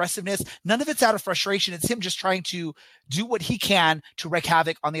 that aggressiveness. None of it's out of frustration. It's him just trying to do what he can to wreak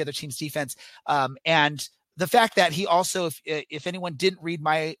havoc on the other team's defense. And the fact that he also, if anyone didn't read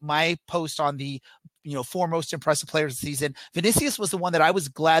my post on the 4 most impressive players of the season, Vinicius was the one that I was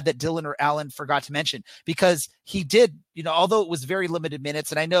glad that Dylan or Alan forgot to mention, because he did, although it was very limited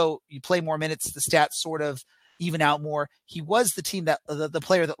minutes, and I know you play more minutes, the stats sort of even out more. He was the team that the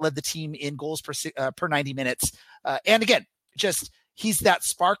player that led the team in goals per 90 minutes. And again, just he's that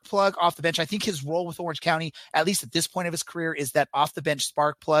spark plug off the bench. I think his role with Orange County, at least at this point of his career, is that off the bench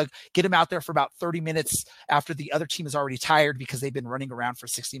spark plug. Get him out there for about 30 minutes after the other team is already tired because they've been running around for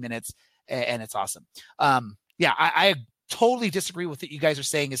 60 minutes, and it's awesome. I totally disagree with what you guys are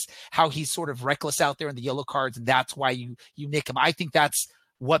saying is how he's sort of reckless out there in the yellow cards, and that's why you nick him. I think that's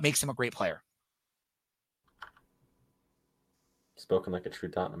what makes him a great player. Spoken like a true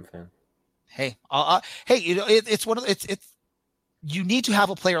Tottenham fan. Hey, it's one of it's you need to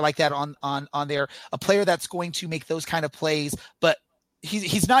have a player like that on there, a player that's going to make those kind of plays, but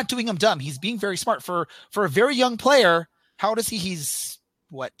he's not doing them dumb. He's being very smart for a very young player. How old is he? He's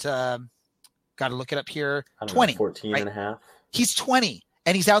what? Got to look it up here. 20, 14 right? and a half. He's 20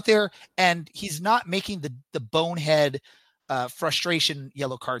 and he's out there and he's not making the bonehead frustration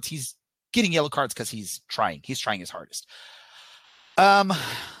yellow cards. He's getting yellow cards because he's trying his hardest.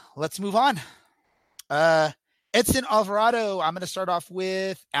 Let's move on. Edson Alvarado. I'm going to start off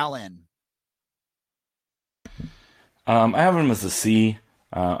with Alan. I have him as a C.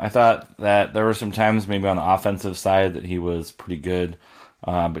 I thought that there were some times maybe on the offensive side that he was pretty good,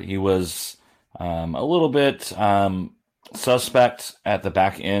 but he was a little bit suspect at the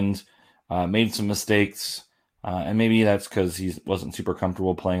back end, made some mistakes, and maybe that's because he wasn't super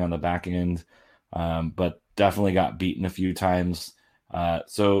comfortable playing on the back end, but definitely got beaten a few times.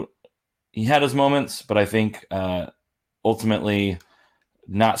 So he had his moments, but I think ultimately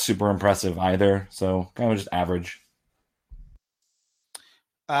not super impressive either. So kind of just average.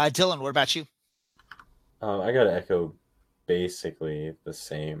 Dylan, what about you? I got to echo basically the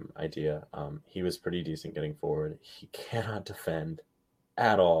same idea. He was pretty decent getting forward. He cannot defend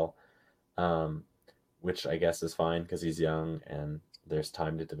at all, which I guess is fine because he's young and there's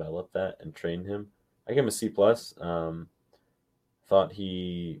time to develop that and train him. I give him a C+. Thought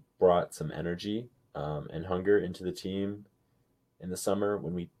he brought some energy and hunger into the team in the summer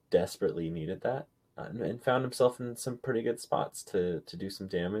when we desperately needed that. And found himself in some pretty good spots to do some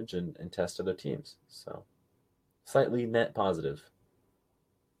damage and test other teams. So slightly net positive.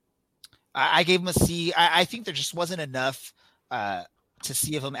 I gave him a C. I think there just wasn't enough to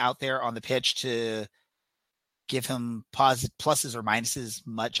see of him out there on the pitch to give him pluses or minuses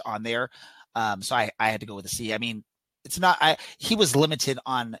much on there. So I had to go with a C. I mean, it's not. He was limited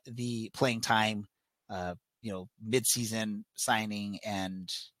on the playing time. Mid-season signing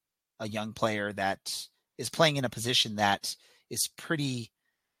and a young player that is playing in a position that is pretty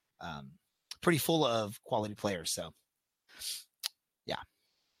full of quality players. So yeah.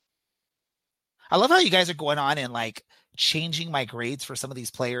 I love how you guys are going on and like changing my grades for some of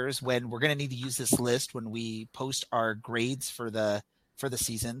these players when we're going to need to use this list when we post our grades for the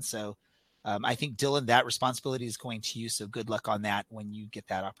season. So I think Dylan, that responsibility is going to you. So good luck on that when you get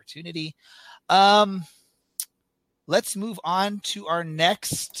that opportunity. Let's move on to our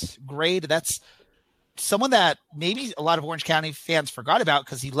next grade. That's someone that maybe a lot of Orange County fans forgot about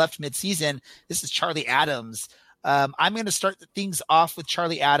because he left mid-season. This is Charlie Adams. I'm going to start things off with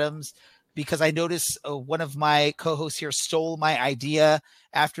Charlie Adams because I noticed one of my co-hosts here stole my idea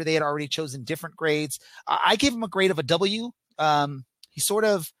after they had already chosen different grades. I gave him a grade of a W. He sort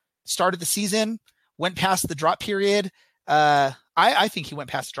of started the season, went past the drop period. I think he went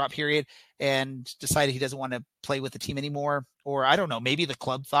past the drop period and decided he doesn't want to play with the team anymore. Or I don't know, maybe the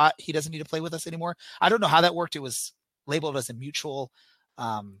club thought he doesn't need to play with us anymore. I don't know how that worked. It was labeled as a mutual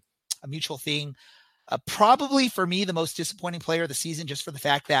thing. Probably for me, the most disappointing player of the season, just for the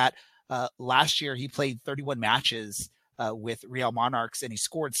fact that last year he played 31 matches with Real Monarchs and he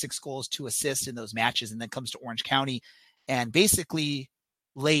scored 6 goals, 2 assists in those matches, and then comes to Orange County and basically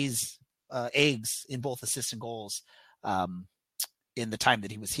lays eggs in both assists and goals in the time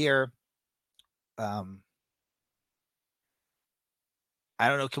that he was here. I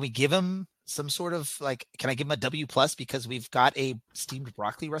don't know. Can we give him some sort of can I give him a W+ because we've got a steamed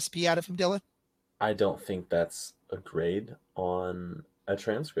broccoli recipe out of him, Dylan? I don't think that's a grade on a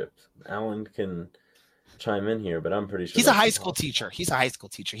transcript. Alan can chime in here, but I'm pretty sure he's a high school teacher.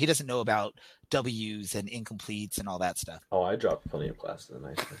 He doesn't know about W's and incompletes and all that stuff. Oh, I dropped plenty of classes in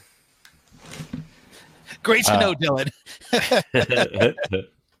high school. Great to know, Dylan.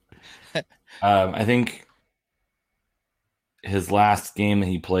 I think his last game that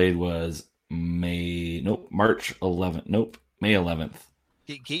he played was May 11th. May 11th.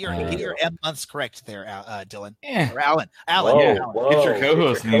 Get your M months correct there, Dylan. Yeah. Or Alan. Whoa, get your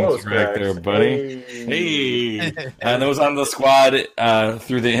co-host names correct there, buddy. Hey. And it was on the squad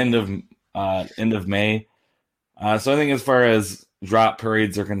through the end of May. So I think as far as drop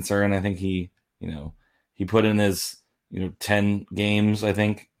periods are concerned, I think he put in his 10 games, I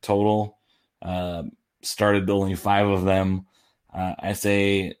think, total. Started only 5 of them.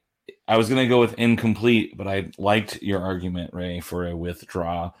 I was going to go with incomplete, but I liked your argument, Ray, for a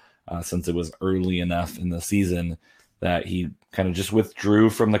withdraw since it was early enough in the season that he kind of just withdrew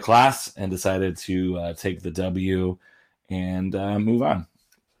from the class and decided to take the W and move on.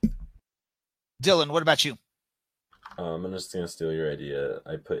 Dylan, what about you? I'm just going to steal your idea.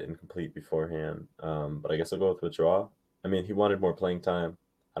 I put incomplete beforehand, but I guess I'll go with withdraw. I mean, he wanted more playing time.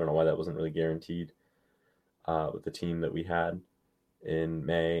 I don't know why that wasn't really guaranteed with the team that we had in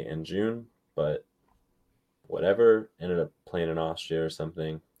May and June, but whatever. Ended up playing in Austria or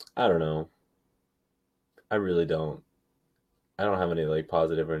something. I don't know. I really don't. I don't have any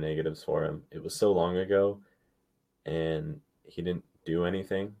positive or negatives for him. It was so long ago, and he didn't do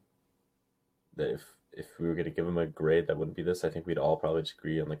anything that if we were going to give him a grade that wouldn't be this, I think we'd all probably just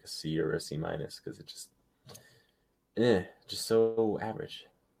agree on a C or a C- because just so average.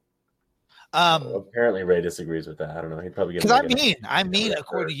 Um, Apparently Ray disagrees with that. I don't know. He'd probably get because like I mean,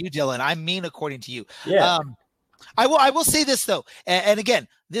 according to you, Dylan, I mean, according to you. Yeah. I will say this though, and again,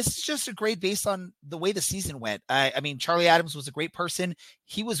 this is just a grade based on the way the season went. I mean, Charlie Adams was a great person.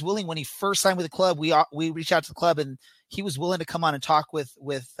 He was willing when he first signed with the club. We reached out to the club, and he was willing to come on and talk with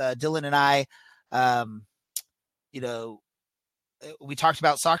Dylan and I. We talked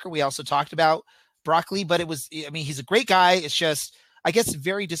about soccer. We also talked about broccoli, but he's a great guy. It's just, I guess,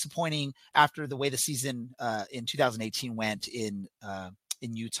 very disappointing after the way the season in 2018 went in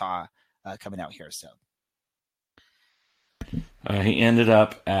Utah coming out here. So. He ended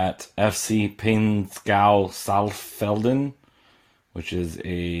up at FC Pinzgau Saalfelden, which is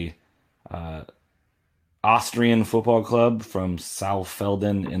a Austrian football club from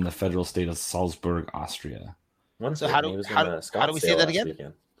Saalfelden in the federal state of Salzburg, Austria. So how do we say that again?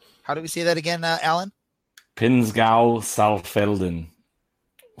 Weekend. How do we say that again, Alan? Pinzgau Saalfelden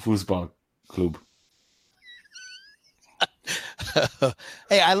Fußballclub.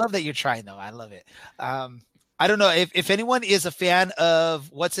 Hey, I love that you're trying, though. I love it. I don't know if anyone is a fan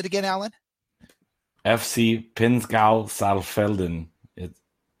of, what's it again, Alan? FC Pinzgau Saalfelden.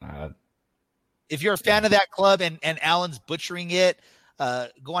 If you're a fan of that club and Alan's butchering it,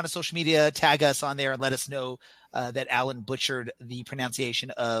 go on to social media, tag us on there, and let us know that Alan butchered the pronunciation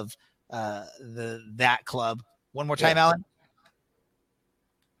of that club. One more time, Alan.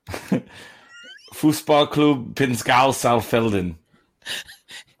 Fußballclub Pinzgau Saalfelden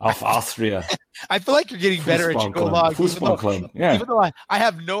of Austria. I feel like you're getting better as you go along. Fußball Club. Yeah. Even though I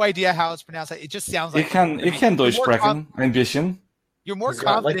have no idea how it's pronounced. It just sounds like ich kann Deutsch sprechen, ein bisschen. You're more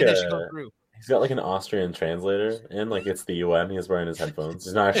confident as you go through. He's got like an Austrian translator, and like it's the UN. He's wearing his headphones.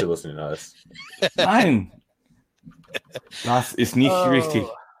 He's not actually listening to us. Nein, das ist nicht richtig.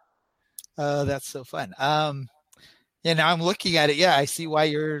 That's so fun. Yeah, now I'm looking at it. Yeah, I see why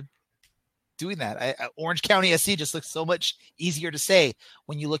you're doing that. Orange County SC just looks so much easier to say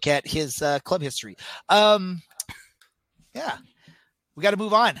when you look at his club history. Yeah, we got to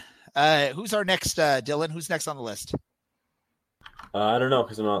move on. Who's our next, Dylan? Who's next on the list? I don't know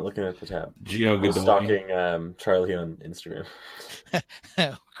because I'm not looking at the tab. Gio I'm stalking Charlie on Instagram.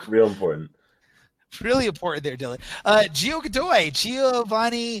 Real important. Really important there, Dylan. Gio Godoy,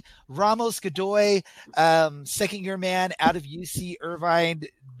 Giovanni Ramos Godoy, second-year man out of UC Irvine.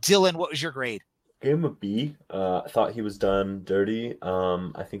 Dylan, what was your grade? Gave him a B. I thought he was done dirty.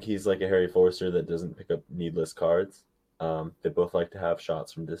 I think he's like a Harry Forster that doesn't pick up needless cards. They both like to have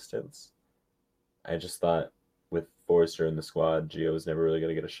shots from distance. I just thought with Forster in the squad, Gio was never really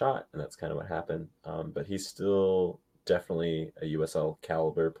going to get a shot, and that's kind of what happened. But he's still definitely a USL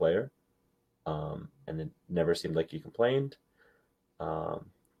caliber player. And it never seemed like he complained.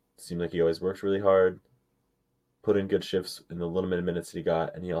 Seemed like he always worked really hard, put in good shifts in the limited minutes that he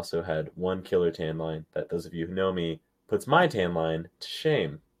got, and he also had one killer tan line that, those of you who know me, puts my tan line to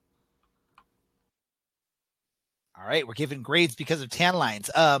shame. All right, we're giving grades because of tan lines.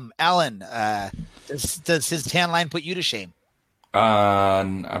 Alan, does his tan line put you to shame?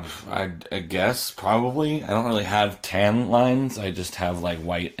 I guess probably. I don't really have tan lines. I just have like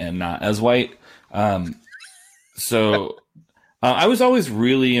white and not as white. So I was always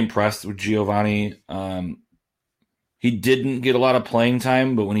really impressed with Giovanni. He didn't get a lot of playing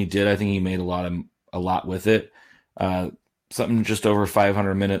time, but when he did, I think he made a lot with it. Something just over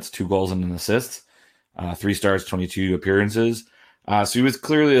 500 minutes, 2 goals and an assist, 3 stars, 22 appearances. So he was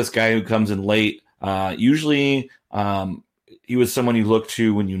clearly this guy who comes in late. Usually, he was someone you looked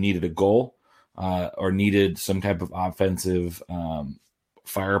to when you needed a goal or needed some type of offensive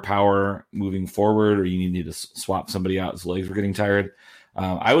firepower moving forward, or you needed to swap somebody out. His legs were getting tired.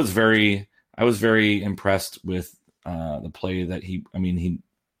 I was very impressed with the play that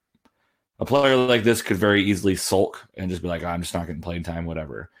a player like this could very easily sulk and just be like, I'm just not getting playing time,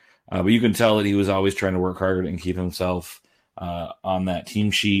 whatever. But you can tell that he was always trying to work hard and keep himself on that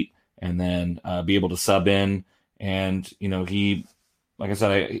team sheet, and then be able to sub in. And, he, like I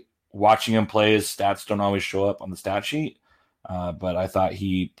said, watching him play, his stats don't always show up on the stat sheet. But I thought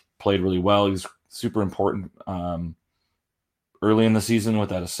he played really well. He was super important early in the season with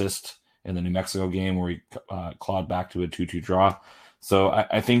that assist in the New Mexico game where he clawed back to a 2-2 draw. So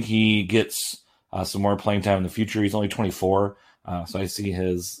I think he gets some more playing time in the future. He's only 24, so I see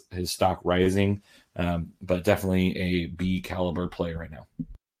his stock rising, but definitely a B caliber player right now.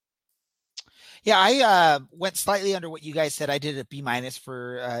 Yeah, I went slightly under what you guys said. I did a B-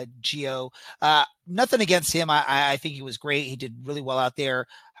 for Gio. Nothing against him. I think he was great. He did really well out there.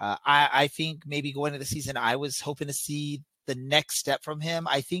 I think maybe going into the season, I was hoping to see the next step from him.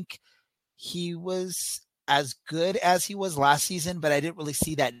 I think he was as good as he was last season, but I didn't really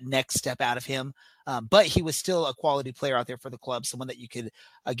see that next step out of him. But he was still a quality player out there for the club, someone that you could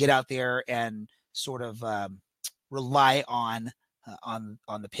get out there and sort of rely on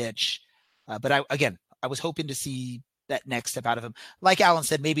the pitch. But I was hoping to see that next step out of him. Like Alan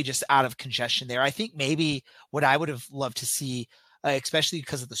said, maybe just out of congestion there. I think maybe what I would have loved to see, especially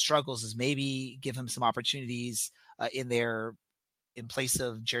because of the struggles, is maybe give him some opportunities in place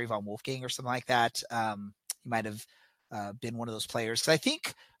of Jerry Von Wolfgang or something like that. He might have been one of those players. Because I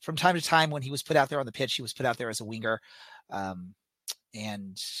think from time to time when he was put out there on the pitch, he was put out there as a winger. So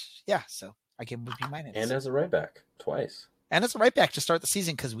I give him a B-. And as a right back twice. And as a right back to start the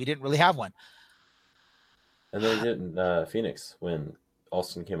season because we didn't really have one. And then he did in Phoenix when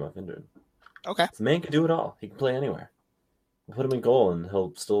Alston came off injured. Okay. The man can do it all. He can play anywhere. We'll put him in goal, and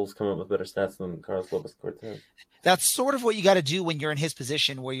he'll still come up with better stats than Carlos Lopez Cortez. That's sort of what you got to do when you're in his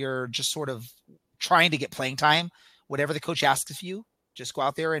position, where you're just sort of trying to get playing time. Whatever the coach asks of you, just go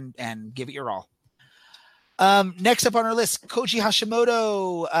out there and give it your all. Next up on our list, Koji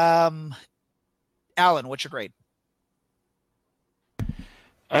Hashimoto. Alan, what's your grade?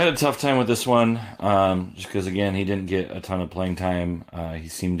 I had a tough time with this one, just because, again, he didn't get a ton of playing time. He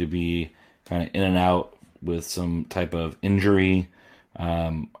seemed to be kind of in and out with some type of injury.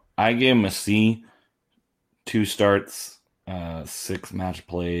 I gave him a C, 2 starts, 6 match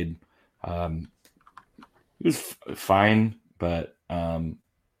played. He was fine, but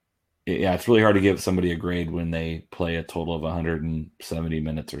it's really hard to give somebody a grade when they play a total of 170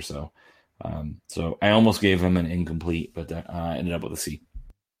 minutes or so. So I almost gave him an incomplete, but I ended up with a C.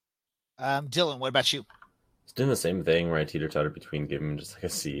 Dylan, what about you? It's doing the same thing where I teeter-totter between giving him just like a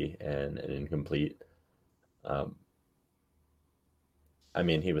C and an incomplete. I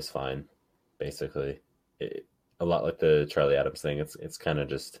mean, he was fine, basically. A lot like the Charlie Adams thing. It's kind of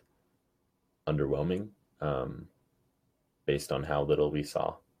just underwhelming, based on how little we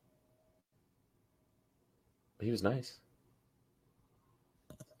saw. But he was nice.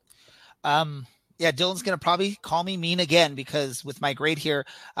 Dylan's going to probably call me mean again because with my grade here,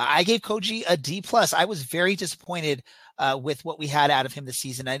 I gave Koji a D+. I was very disappointed with what we had out of him this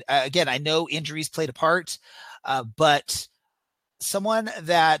season. I know injuries played a part, but someone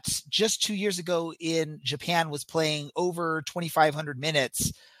that just 2 years ago in Japan was playing over 2,500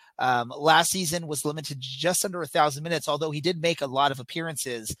 minutes. Last season was limited just under 1,000 minutes, although he did make a lot of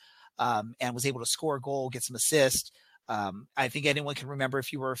appearances and was able to score a goal, get some assists. I think anyone can remember,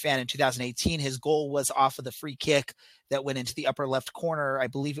 if you were a fan, in 2018, his goal was off of the free kick that went into the upper left corner. I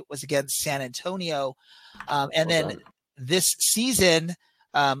believe it was against San Antonio. This season,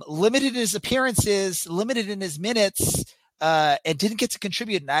 limited in his appearances, limited in his minutes, and didn't get to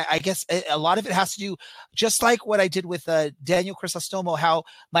contribute. And I guess a lot of it has to do, just like what I did with Daniel Crisostomo, how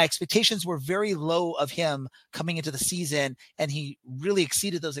my expectations were very low of him coming into the season, and he really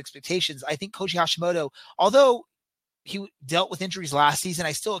exceeded those expectations. I think Koji Hashimoto, although he dealt with injuries last season,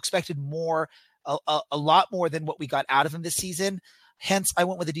 I still expected more, a lot more than what we got out of him this season. Hence, I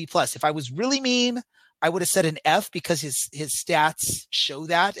went with a D+. If I was really mean, I would have said an F because his stats show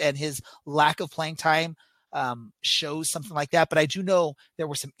that, and his lack of playing time shows something like that. But I do know there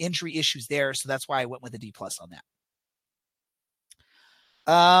were some injury issues there, so that's why I went with a D+ on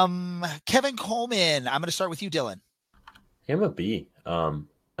that. Kevin Coleman, I'm going to start with you, Dylan. I'm a B.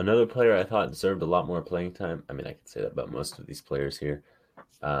 Another player I thought deserved a lot more playing time. I mean, I could say that about most of these players here.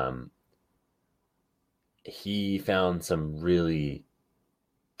 He found some really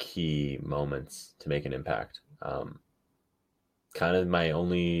key moments to make an impact. Kind of my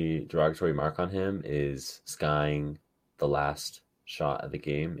only derogatory mark on him is skying the last shot of the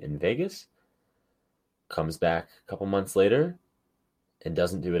game in Vegas. Comes back a couple months later and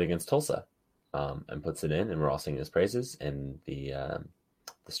doesn't do it against Tulsa, and puts it in, and we're all singing his praises, and the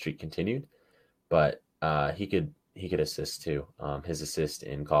streak continued. But he could assist too. His assist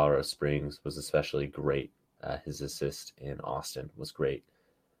in Colorado Springs was especially great. His assist in Austin was great.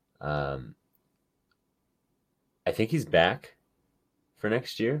 I think he's back for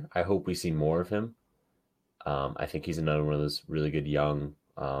next year. I hope we see more of him. I think he's another one of those really good young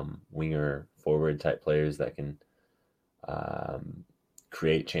winger forward type players that can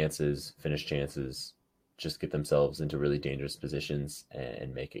create chances, finish chances, just get themselves into really dangerous positions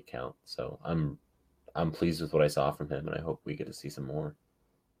and make it count. So I'm pleased with what I saw from him, and I hope we get to see some more.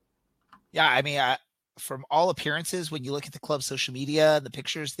 Yeah, I mean, from all appearances, when you look at the club's social media, the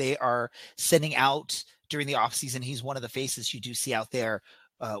pictures they are sending out during the offseason, he's one of the faces you do see out there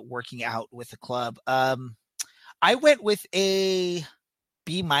working out with the club. I went with a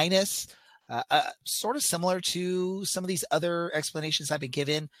B-, sort of similar to some of these other explanations I've been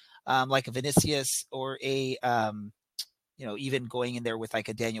given. like a Vinicius or a even going in there with like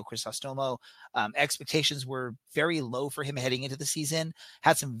a Daniel Crisostomo. Expectations were very low for him heading into the season.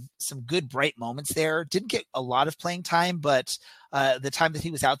 Had some good bright moments there. Didn't get a lot of playing time, but the time that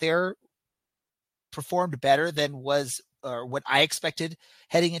he was out there performed better than was what I expected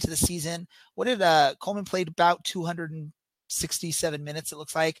heading into the season. What did Coleman played about 267 minutes, it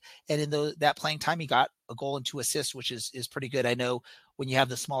looks like, and in that playing time, he got a goal and 2 assists, which is pretty good. I know when you have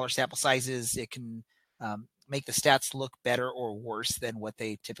the smaller sample sizes, it can make the stats look better or worse than what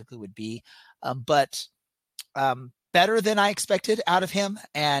they typically would be. But better than I expected out of him,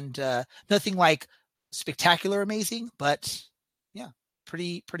 and nothing like spectacular amazing, but yeah,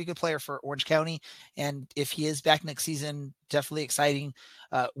 pretty good player for Orange County. And if he is back next season, definitely exciting.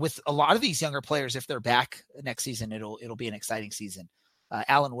 With a lot of these younger players, if they're back next season, it'll be an exciting season.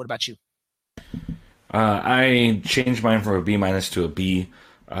 Alan, what about you? I changed mine from a B- to a B.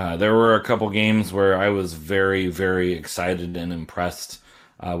 There were a couple games where I was very, very excited and impressed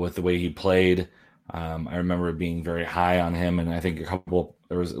with the way he played. I remember being very high on him, and I think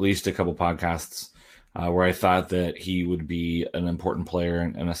there was at least a couple podcasts where I thought that he would be an important player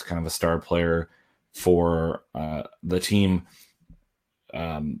and a kind of a star player for the team.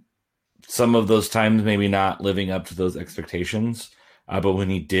 Some of those times maybe not living up to those expectations, but when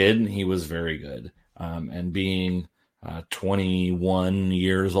he did, he was very good. And being 21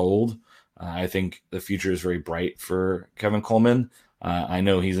 years old, I think the future is very bright for Kevin Coleman. I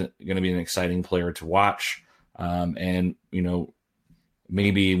know he's going to be an exciting player to watch. And,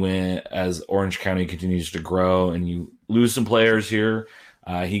 maybe as Orange County continues to grow and you lose some players here,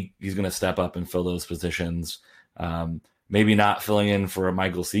 he's going to step up and fill those positions. Maybe not filling in for a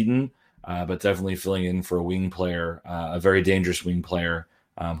Michael Seaton, but definitely filling in for a wing player, a very dangerous wing player,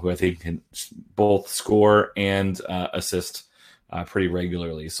 who I think can both score and assist pretty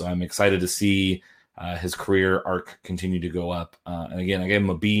regularly. So I'm excited to see his career arc continue to go up. And again, I gave him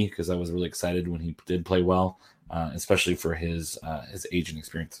a B because I was really excited when he did play well, especially for his age and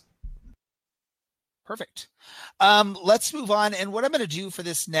experience. Perfect. Let's move on. And what I'm going to do for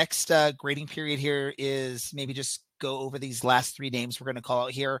this next grading period here is maybe just go over these last 3 names we're going to call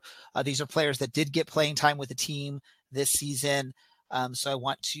out here. These are players that did get playing time with the team this season. So I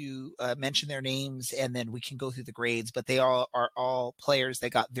want to mention their names and then we can go through the grades, but they are all players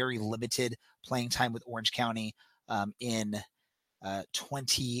that got very limited playing time with Orange County in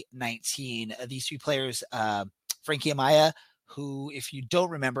 2019. These 3 players, Frankie Amaya, who, if you don't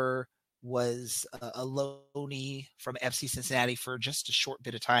remember, was a loanee from FC Cincinnati for just a short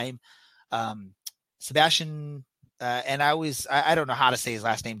bit of time. Sebastian, and I don't know how to say his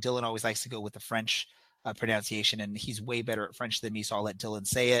last name. Dylan always likes to go with the French pronunciation, and he's way better at French than me, so I'll let Dylan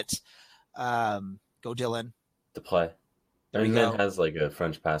say it. Go Dylan. To play. And then has like a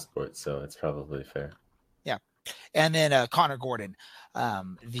French passport, so it's probably fair. Yeah. And then Connor Gordon,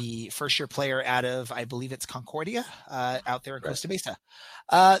 the first-year player out of, I believe it's Concordia, out there in Costa Mesa.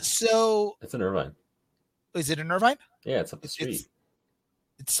 So it's in Irvine. Is it in Irvine? Yeah, it's up the street.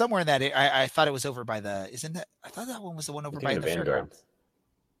 It's somewhere in that. I thought it was over by the. Isn't that? I thought that one was the one over by the Vanguard.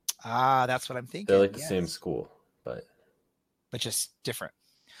 That's what I'm thinking. They're like the same school, but just different.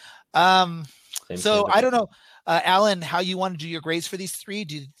 So I don't know, Alan, how you want to do your grades for these 3?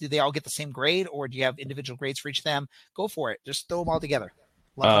 Do they all get the same grade, or do you have individual grades for each of them? Go for it. Just throw them all together.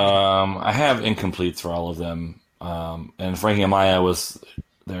 I have incompletes for all of them. And Frankie Amaya was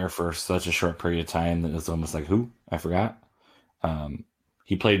there for such a short period of time that it's almost like, who? I forgot.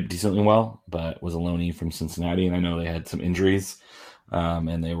 He played decently well, but was a loanee from Cincinnati, and I know they had some injuries.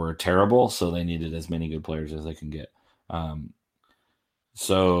 And they were terrible, so they needed as many good players as they can get.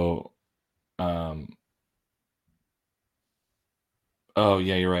 Oh,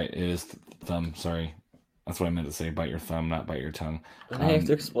 yeah, you're right. It is thumb. Sorry. That's what I meant to say. Bite your thumb, not bite your tongue. I have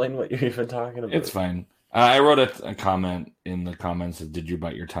to explain what you're even talking about. It's fine. I wrote a comment in the comments that, did you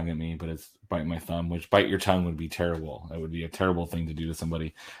bite your tongue at me? But it's bite my thumb, which bite your tongue would be terrible. That would be a terrible thing to do to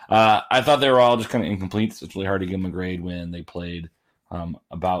somebody. I thought they were all just kind of incompletes. It's really hard to give them a grade when they played.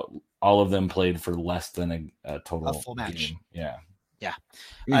 About all of them played for less than a total full match. Game. Yeah.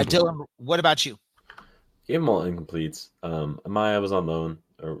 Dylan, what about you? Gave them all incompletes. Amaya was on loan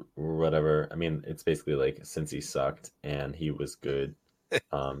or whatever. I mean, it's basically like since he sucked and he was good.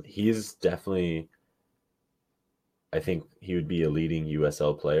 He's definitely, I think he would be a leading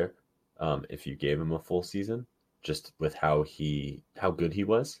USL player if you gave him a full season, just with how good he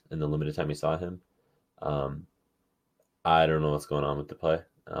was in the limited time we saw him. I don't know what's going on with the play.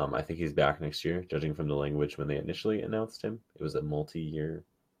 I think he's back next year, judging from the language when they initially announced him. It was a multi-year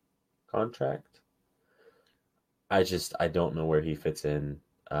contract. I don't know where he fits in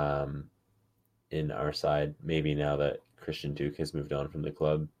in our side. Maybe now that Christian Duke has moved on from the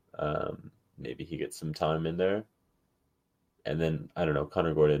club, maybe he gets some time in there. And then, I don't know,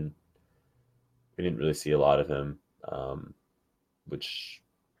 Connor Gordon, we didn't really see a lot of him, which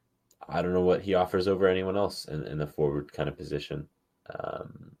I don't know what he offers over anyone else in the forward kind of position,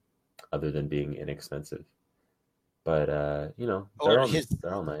 other than being inexpensive. But, they're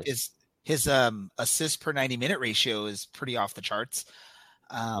all nice. His assist per 90-minute ratio is pretty off the charts.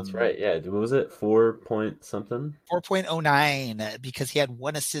 That's right. Yeah. What was it? 4 point something? 4.09, because he had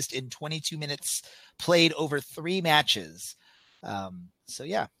 1 assist in 22 minutes played over 3 matches. So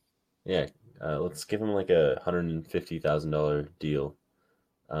yeah. Yeah. Let's give him like a $150,000 deal.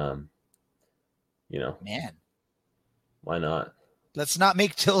 Man, why not? Let's not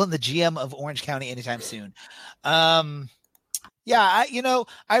make Dylan the GM of Orange County anytime soon. Yeah,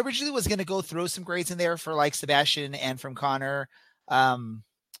 I originally was going to go throw some grades in there for like Sebastian and from Connor. And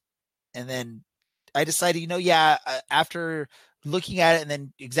then I decided, after looking at it and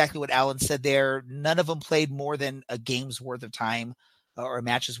then exactly what Alan said there, none of them played more than a game's worth of time or a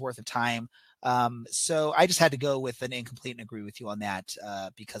match's worth of time. So I just had to go with an incomplete and agree with you on that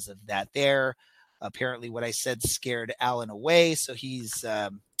because of that there. Apparently what I said scared Alan away. So he's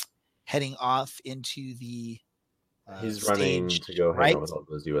heading off into the he's running to go hang out with all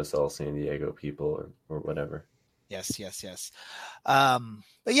those USL San Diego people or whatever. Yes. But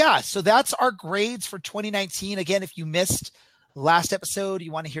yeah, so that's our grades for 2019. Again, if you missed last episode,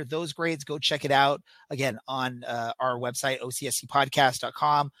 you want to hear those grades, go check it out again on our website,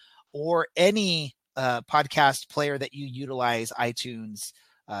 ocscpodcast.com, or any podcast player that you utilize, iTunes,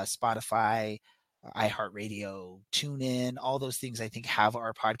 Spotify, iHeartRadio, TuneIn, all those things I think have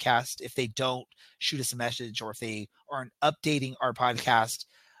our podcast. If they don't, shoot us a message, or if they aren't updating our podcast,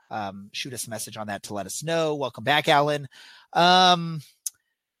 shoot us a message on that to let us know. Welcome back, Alan. That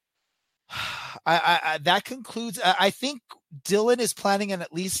concludes. I think Dylan is planning on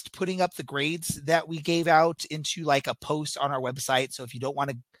at least putting up the grades that we gave out into like a post on our website. So if you don't want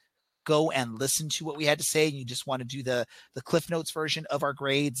to go and listen to what we had to say, and you just want to do the Cliff Notes version of our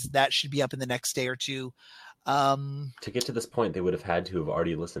grades, that should be up in the next day or two. To get to this point, they would have had to have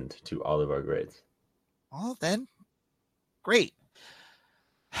already listened to all of our grades. Well, then, great.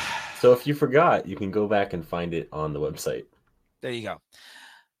 So if you forgot, you can go back and find it on the website. There you go.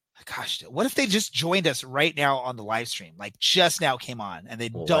 Gosh, what if they just joined us right now on the live stream, like just now came on, and they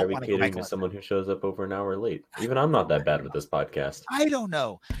don't want to go back to someone who shows up over an hour late? Even I'm not that bad with this podcast. I don't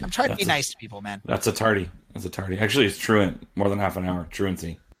know. I'm trying to be nice to people, man. That's a tardy. Actually, it's truant. More than half an hour.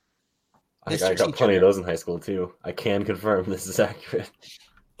 Truancy. I got plenty of those in high school too. I can confirm this is accurate.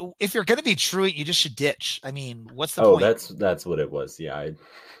 If you're going to be truant, you just should ditch. I mean, what's the point? Oh, that's what it was. Yeah.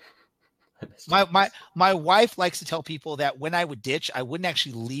 My wife likes to tell people that when I would ditch, I wouldn't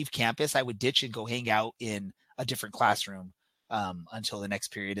actually leave campus. I would ditch and go hang out in a different classroom until the next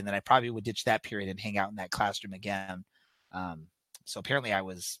period. And then I probably would ditch that period and hang out in that classroom again. So apparently I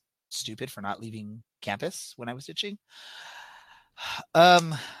was stupid for not leaving campus when I was ditching.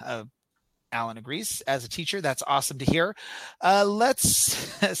 Alan agrees as a teacher. That's awesome to hear. Let's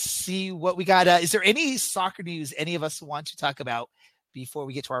see what we got. Is there any soccer news any of us want to talk about before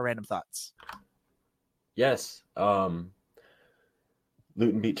we get to our random thoughts? Yes. Luton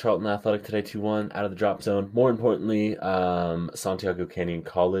beat Charlton Athletic today 2-1 out of the drop zone. More importantly, Santiago Canyon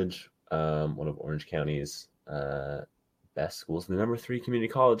College, one of Orange County's best schools, the number 3 community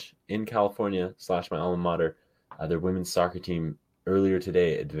college in California / my alma mater. Their women's soccer team earlier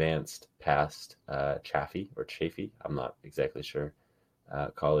today advanced past Chaffey, I'm not exactly sure,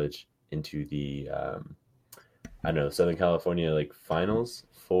 college into the Southern California finals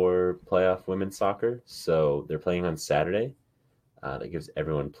for playoff women's soccer. So they're playing on Saturday. That gives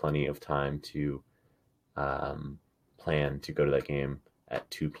everyone plenty of time to plan to go to that game at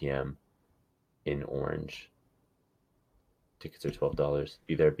 2 p.m. in Orange. Tickets are $12.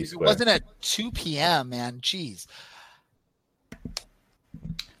 Be there, be square. It wasn't at 2 p.m., man. Jeez.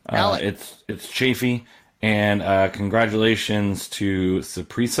 It's Chaffey, and congratulations to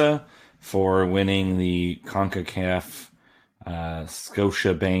Saprissa for winning the CONCACAF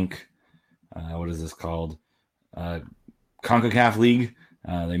Scotiabank, what is this called? CONCACAF League.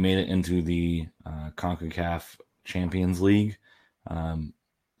 They made it into the CONCACAF Champions League.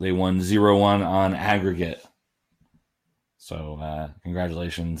 They won 0-1 on aggregate. So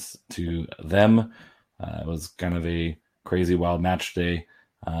congratulations to them. It was kind of a crazy, wild match day.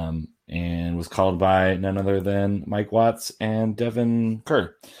 And was called by none other than Mike Watts and Devin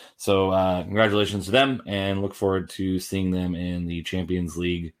Kerr. So congratulations to them, and look forward to seeing them in the Champions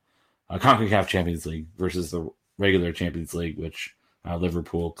League, CONCACAF Champions League versus the regular Champions League, which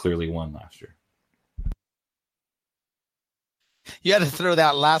Liverpool clearly won last year. You had to throw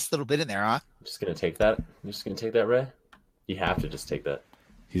that last little bit in there, huh? I'm just gonna take that. You're just gonna take that, Ray. You have to just take that.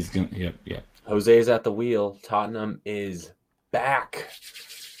 He's gonna. Yep. Jose's at the wheel. Tottenham is back.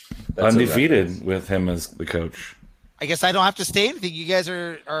 That's undefeated with him as the coach. I guess I don't have to say anything. You guys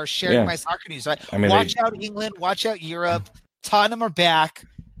are sharing my soccer news. Right? I mean, watch out England. Watch out Europe. Tottenham are back.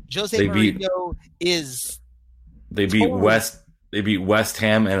 Jose Mourinho is. They beat West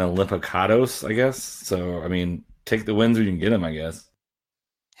Ham and Olympiacos, I guess. So I mean, take the wins when you can get them, I guess.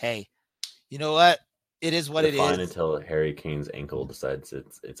 Hey, you know what? It is what it is. Fine until Harry Kane's ankle decides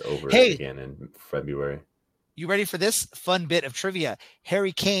it's over again in February. You ready for this fun bit of trivia?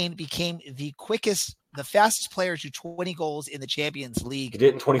 Harry Kane became the fastest player to 20 goals in the Champions League. He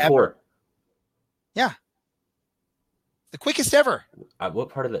did in 24. Ever. Yeah. The quickest ever. What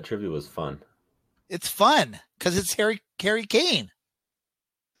part of that trivia was fun? It's fun because it's Harry Kane.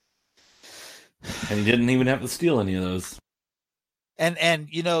 And he didn't even have to steal any of those. And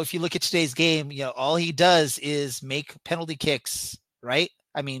if you look at today's game, all he does is make penalty kicks, right?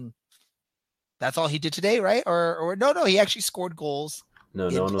 I mean, that's all he did today, right? Or no, he actually scored goals. No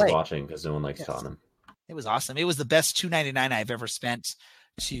one was watching because no one likes Tottenham. It was awesome. It was the best $2.99 I've ever spent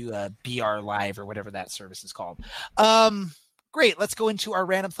to BR Live or whatever that service is called. Great. Let's go into our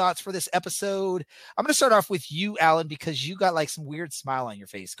random thoughts for this episode. I'm going to start off with you, Alan, because you got like some weird smile on your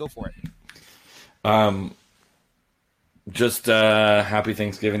face. Go for it. Just happy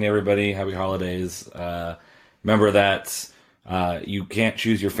Thanksgiving, everybody. Happy holidays. Remember that you can't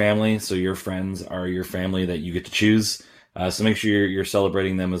choose your family, so your friends are your family that you get to choose. So make sure you're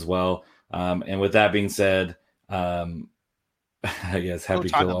celebrating them as well. And with that being said, yes, happy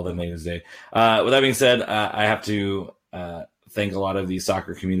Kill All the Natives Day. With that being said, I have to thank a lot of the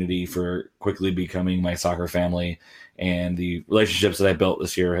soccer community for quickly becoming my soccer family. And the relationships that I built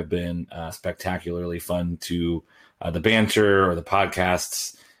this year have been spectacularly fun to the banter or the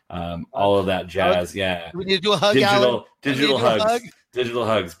podcasts, all of that jazz. Yeah. We need to do a hug, digital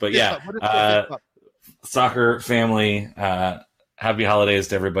hugs. But soccer family, happy holidays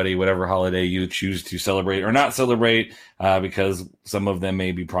to everybody, whatever holiday you choose to celebrate or not celebrate, because some of them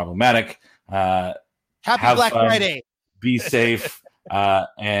may be problematic. Happy Black Friday. Be safe.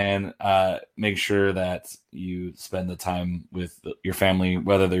 And make sure that you spend the time with your family,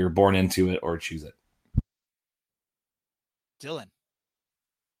 whether you're born into it or choose it. Dylan.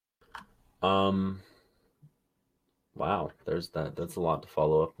 Wow, that's a lot to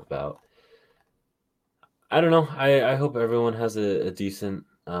follow up about. I don't know. I hope everyone has a decent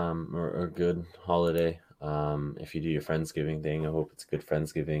or good holiday. If you do your Friendsgiving thing, I hope it's a good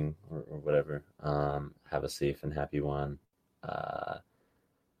Friendsgiving or whatever. Have a safe and happy one.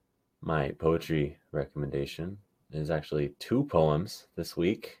 My poetry recommendation is actually 2 poems this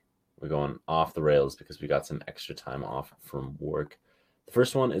week. We're going off the rails because we got some extra time off from work. The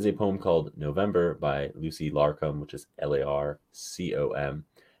first one is a poem called November by Lucy Larcom, which is Larcom.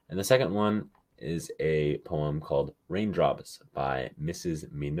 And the second one is a poem called Raindrops by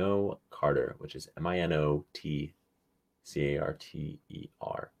Mrs. Minot Carter, which is Minotcarter.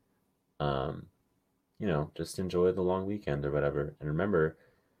 Just enjoy the long weekend or whatever. And remember,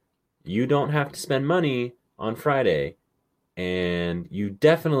 you don't have to spend money on Friday. And you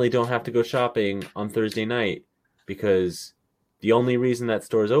definitely don't have to go shopping on Thursday night, because the only reason that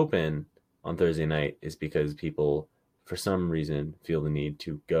store's open on Thursday night is because people, for some reason, feel the need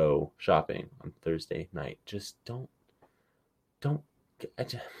to go shopping on Thursday night. Just don't.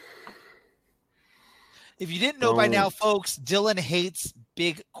 If you didn't know by now, folks, Dylan hates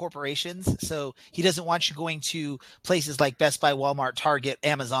big corporations, so he doesn't want you going to places like Best Buy, Walmart, Target,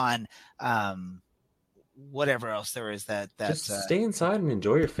 Amazon, whatever else there is that just stay inside and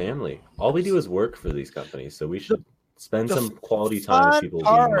enjoy your family. All we do is work for these companies, so we should spend some quality time with people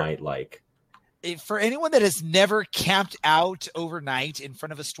we might like. For anyone that has never camped out overnight in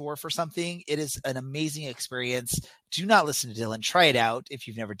front of a store for something, it is an amazing experience. Do not listen to Dylan. Try it out if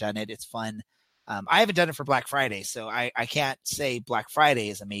you've never done it. It's fun. I haven't done it for Black Friday, so I can't say Black Friday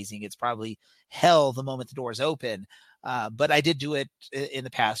is amazing. It's probably hell the moment the doors open. But I did do it in the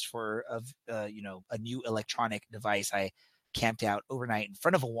past for a new electronic device. I camped out overnight in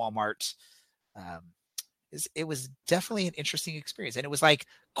front of a Walmart. It was definitely an interesting experience, and it was like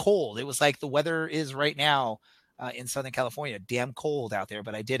cold. It was like the weather is right now in Southern California, damn cold out there.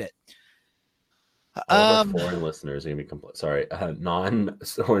 But I did it. Foreign listeners are gonna be sorry.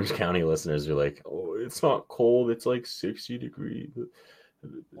 Non-Orange County listeners are like, "Oh, it's not cold. It's like 60 degrees."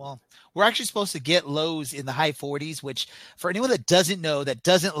 Well, we're actually supposed to get lows in the high 40s, which for anyone that doesn't know, that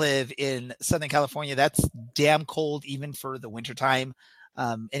doesn't live in Southern California, that's damn cold even for the wintertime.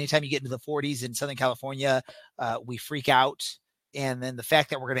 Anytime you get into the 40s in Southern California, we freak out. And then the fact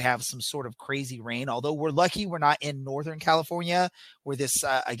that we're going to have some sort of crazy rain, although we're lucky we're not in Northern California where this,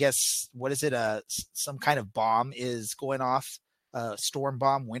 I guess, what is it? Some kind of bomb is going off, storm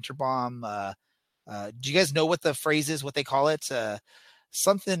bomb, winter bomb. Do you guys know what the phrase is, what they call it?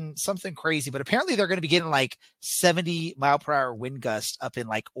 Something crazy, but apparently they're going to be getting like 70 mile per hour wind gusts up in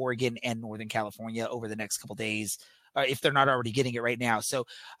like Oregon and Northern California over the next couple of days, if they're not already getting it right now. So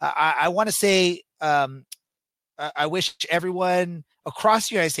I want to say, I wish everyone across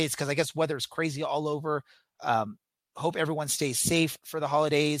the United States, because I guess weather is crazy all over. Hope everyone stays safe for the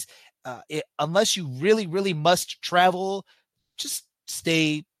holidays. Unless you really, really must travel, just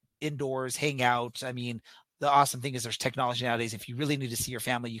stay indoors, hang out. I mean, the awesome thing is there's technology nowadays. If you really need to see your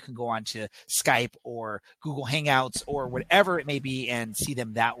family, you can go on to Skype or Google Hangouts or whatever it may be and see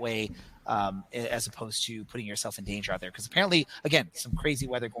them that way, as opposed to putting yourself in danger out there. Because apparently, again, some crazy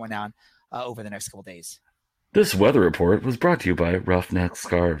weather going on over the next couple of days. This weather report was brought to you by Roughneck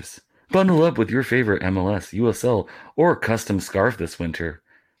Scarves. Bundle up with your favorite MLS, USL, or custom scarf this winter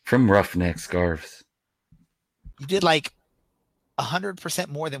from Roughneck Scarves. You did like 100%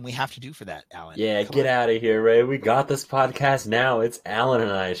 more than we have to do for that, Alan. Yeah, get out of here, Ray. We got this podcast now. It's Alan and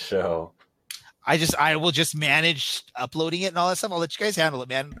I's show. I will just manage uploading it and all that stuff. I'll let you guys handle it,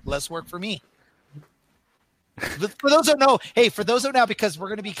 man. Less work for me. For those who know, because we're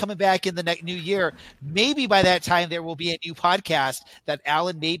going to be coming back in the new year, maybe by that time there will be a new podcast that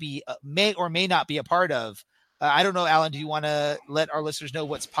Alan may or may not be a part of. I don't know, Alan, do you want to let our listeners know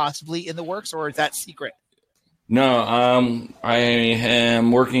what's possibly in the works, or is that secret? No, I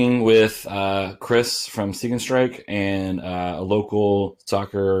am working with Chris from Seek and Strike and a local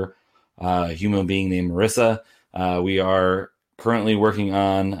soccer human being named Marissa. We are currently working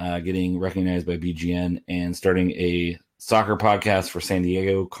on getting recognized by BGN and starting a soccer podcast for San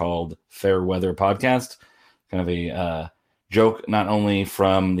Diego called Fair Weather Podcast. Kind of a joke, not only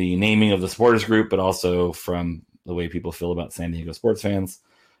from the naming of the supporters group, but also from the way people feel about San Diego sports fans.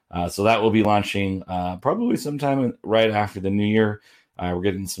 So that will be launching probably sometime right after the new year. We're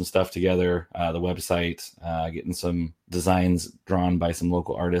getting some stuff together, the website, getting some designs drawn by some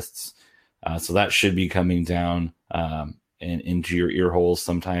local artists. So that should be coming down and into your ear holes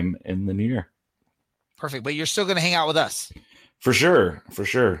sometime in the new year. Perfect. But you're still going to hang out with us. For sure.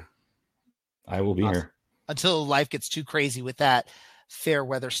 I will be here. Until life gets too crazy with that fair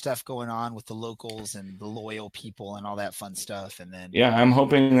weather stuff going on with the locals and the loyal people and all that fun stuff. And then, yeah, I'm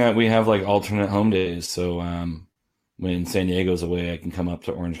hoping that we have like alternate home days. So when San Diego's away, I can come up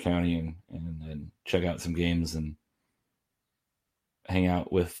to Orange County and check out some games and hang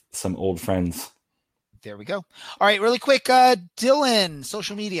out with some old friends. There we go. All right, really quick, Dylan,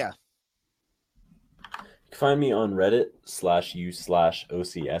 social media. You can find me on Reddit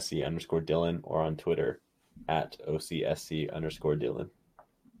 /u/OCSC_Dylan or on Twitter @OCSC_Dylan.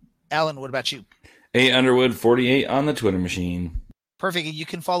 Alan, what about you? @Underwood48 on the Twitter machine. Perfect. And you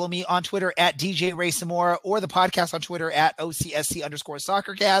can follow me on Twitter @DJ Ray Samora or the podcast on Twitter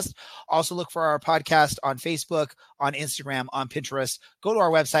 @OCSC_SoccerCast. Also look for our podcast on Facebook, on Instagram, on Pinterest. Go to our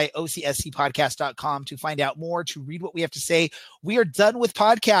website, OCSCpodcast.com, to find out more, to read what we have to say. We are done with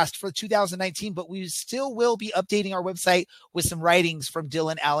podcast for 2019, but we still will be updating our website with some writings from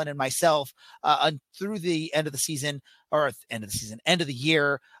Dylan, Alan, and myself through the end of the season, or end of the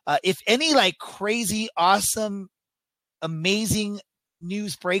year. If any like crazy, awesome, amazing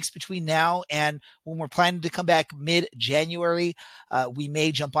news breaks between now and when we're planning to come back mid-January, we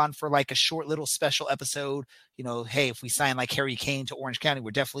may jump on for like a short little special episode. You know, hey, if we sign like Harry Kane to Orange County,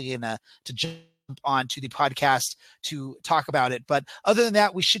 we're definitely to jump on to the podcast to talk about it. But other than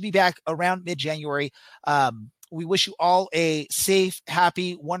that, we should be back around mid-January. We wish you all a safe,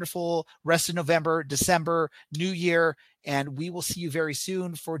 happy, wonderful rest of November, December, New Year, and we will see you very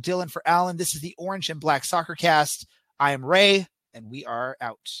soon. For Dylan, for Alan, this is the Orange and Black Soccer Cast. I am Ray, and we are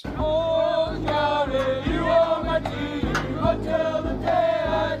out. Orange County, you are my team until the day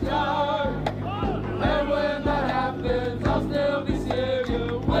I die. And when that happens, I'll still be seeing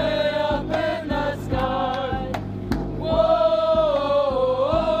you way up in the sky. Whoa.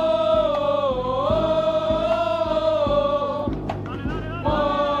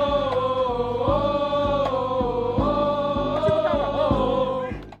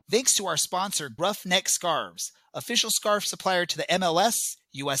 Thanks to our sponsor, Roughneck Scarves, official scarf supplier to the MLS,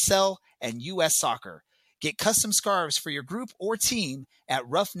 USL, and US Soccer. Get custom scarves for your group or team at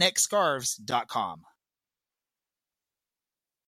roughneckscarves.com.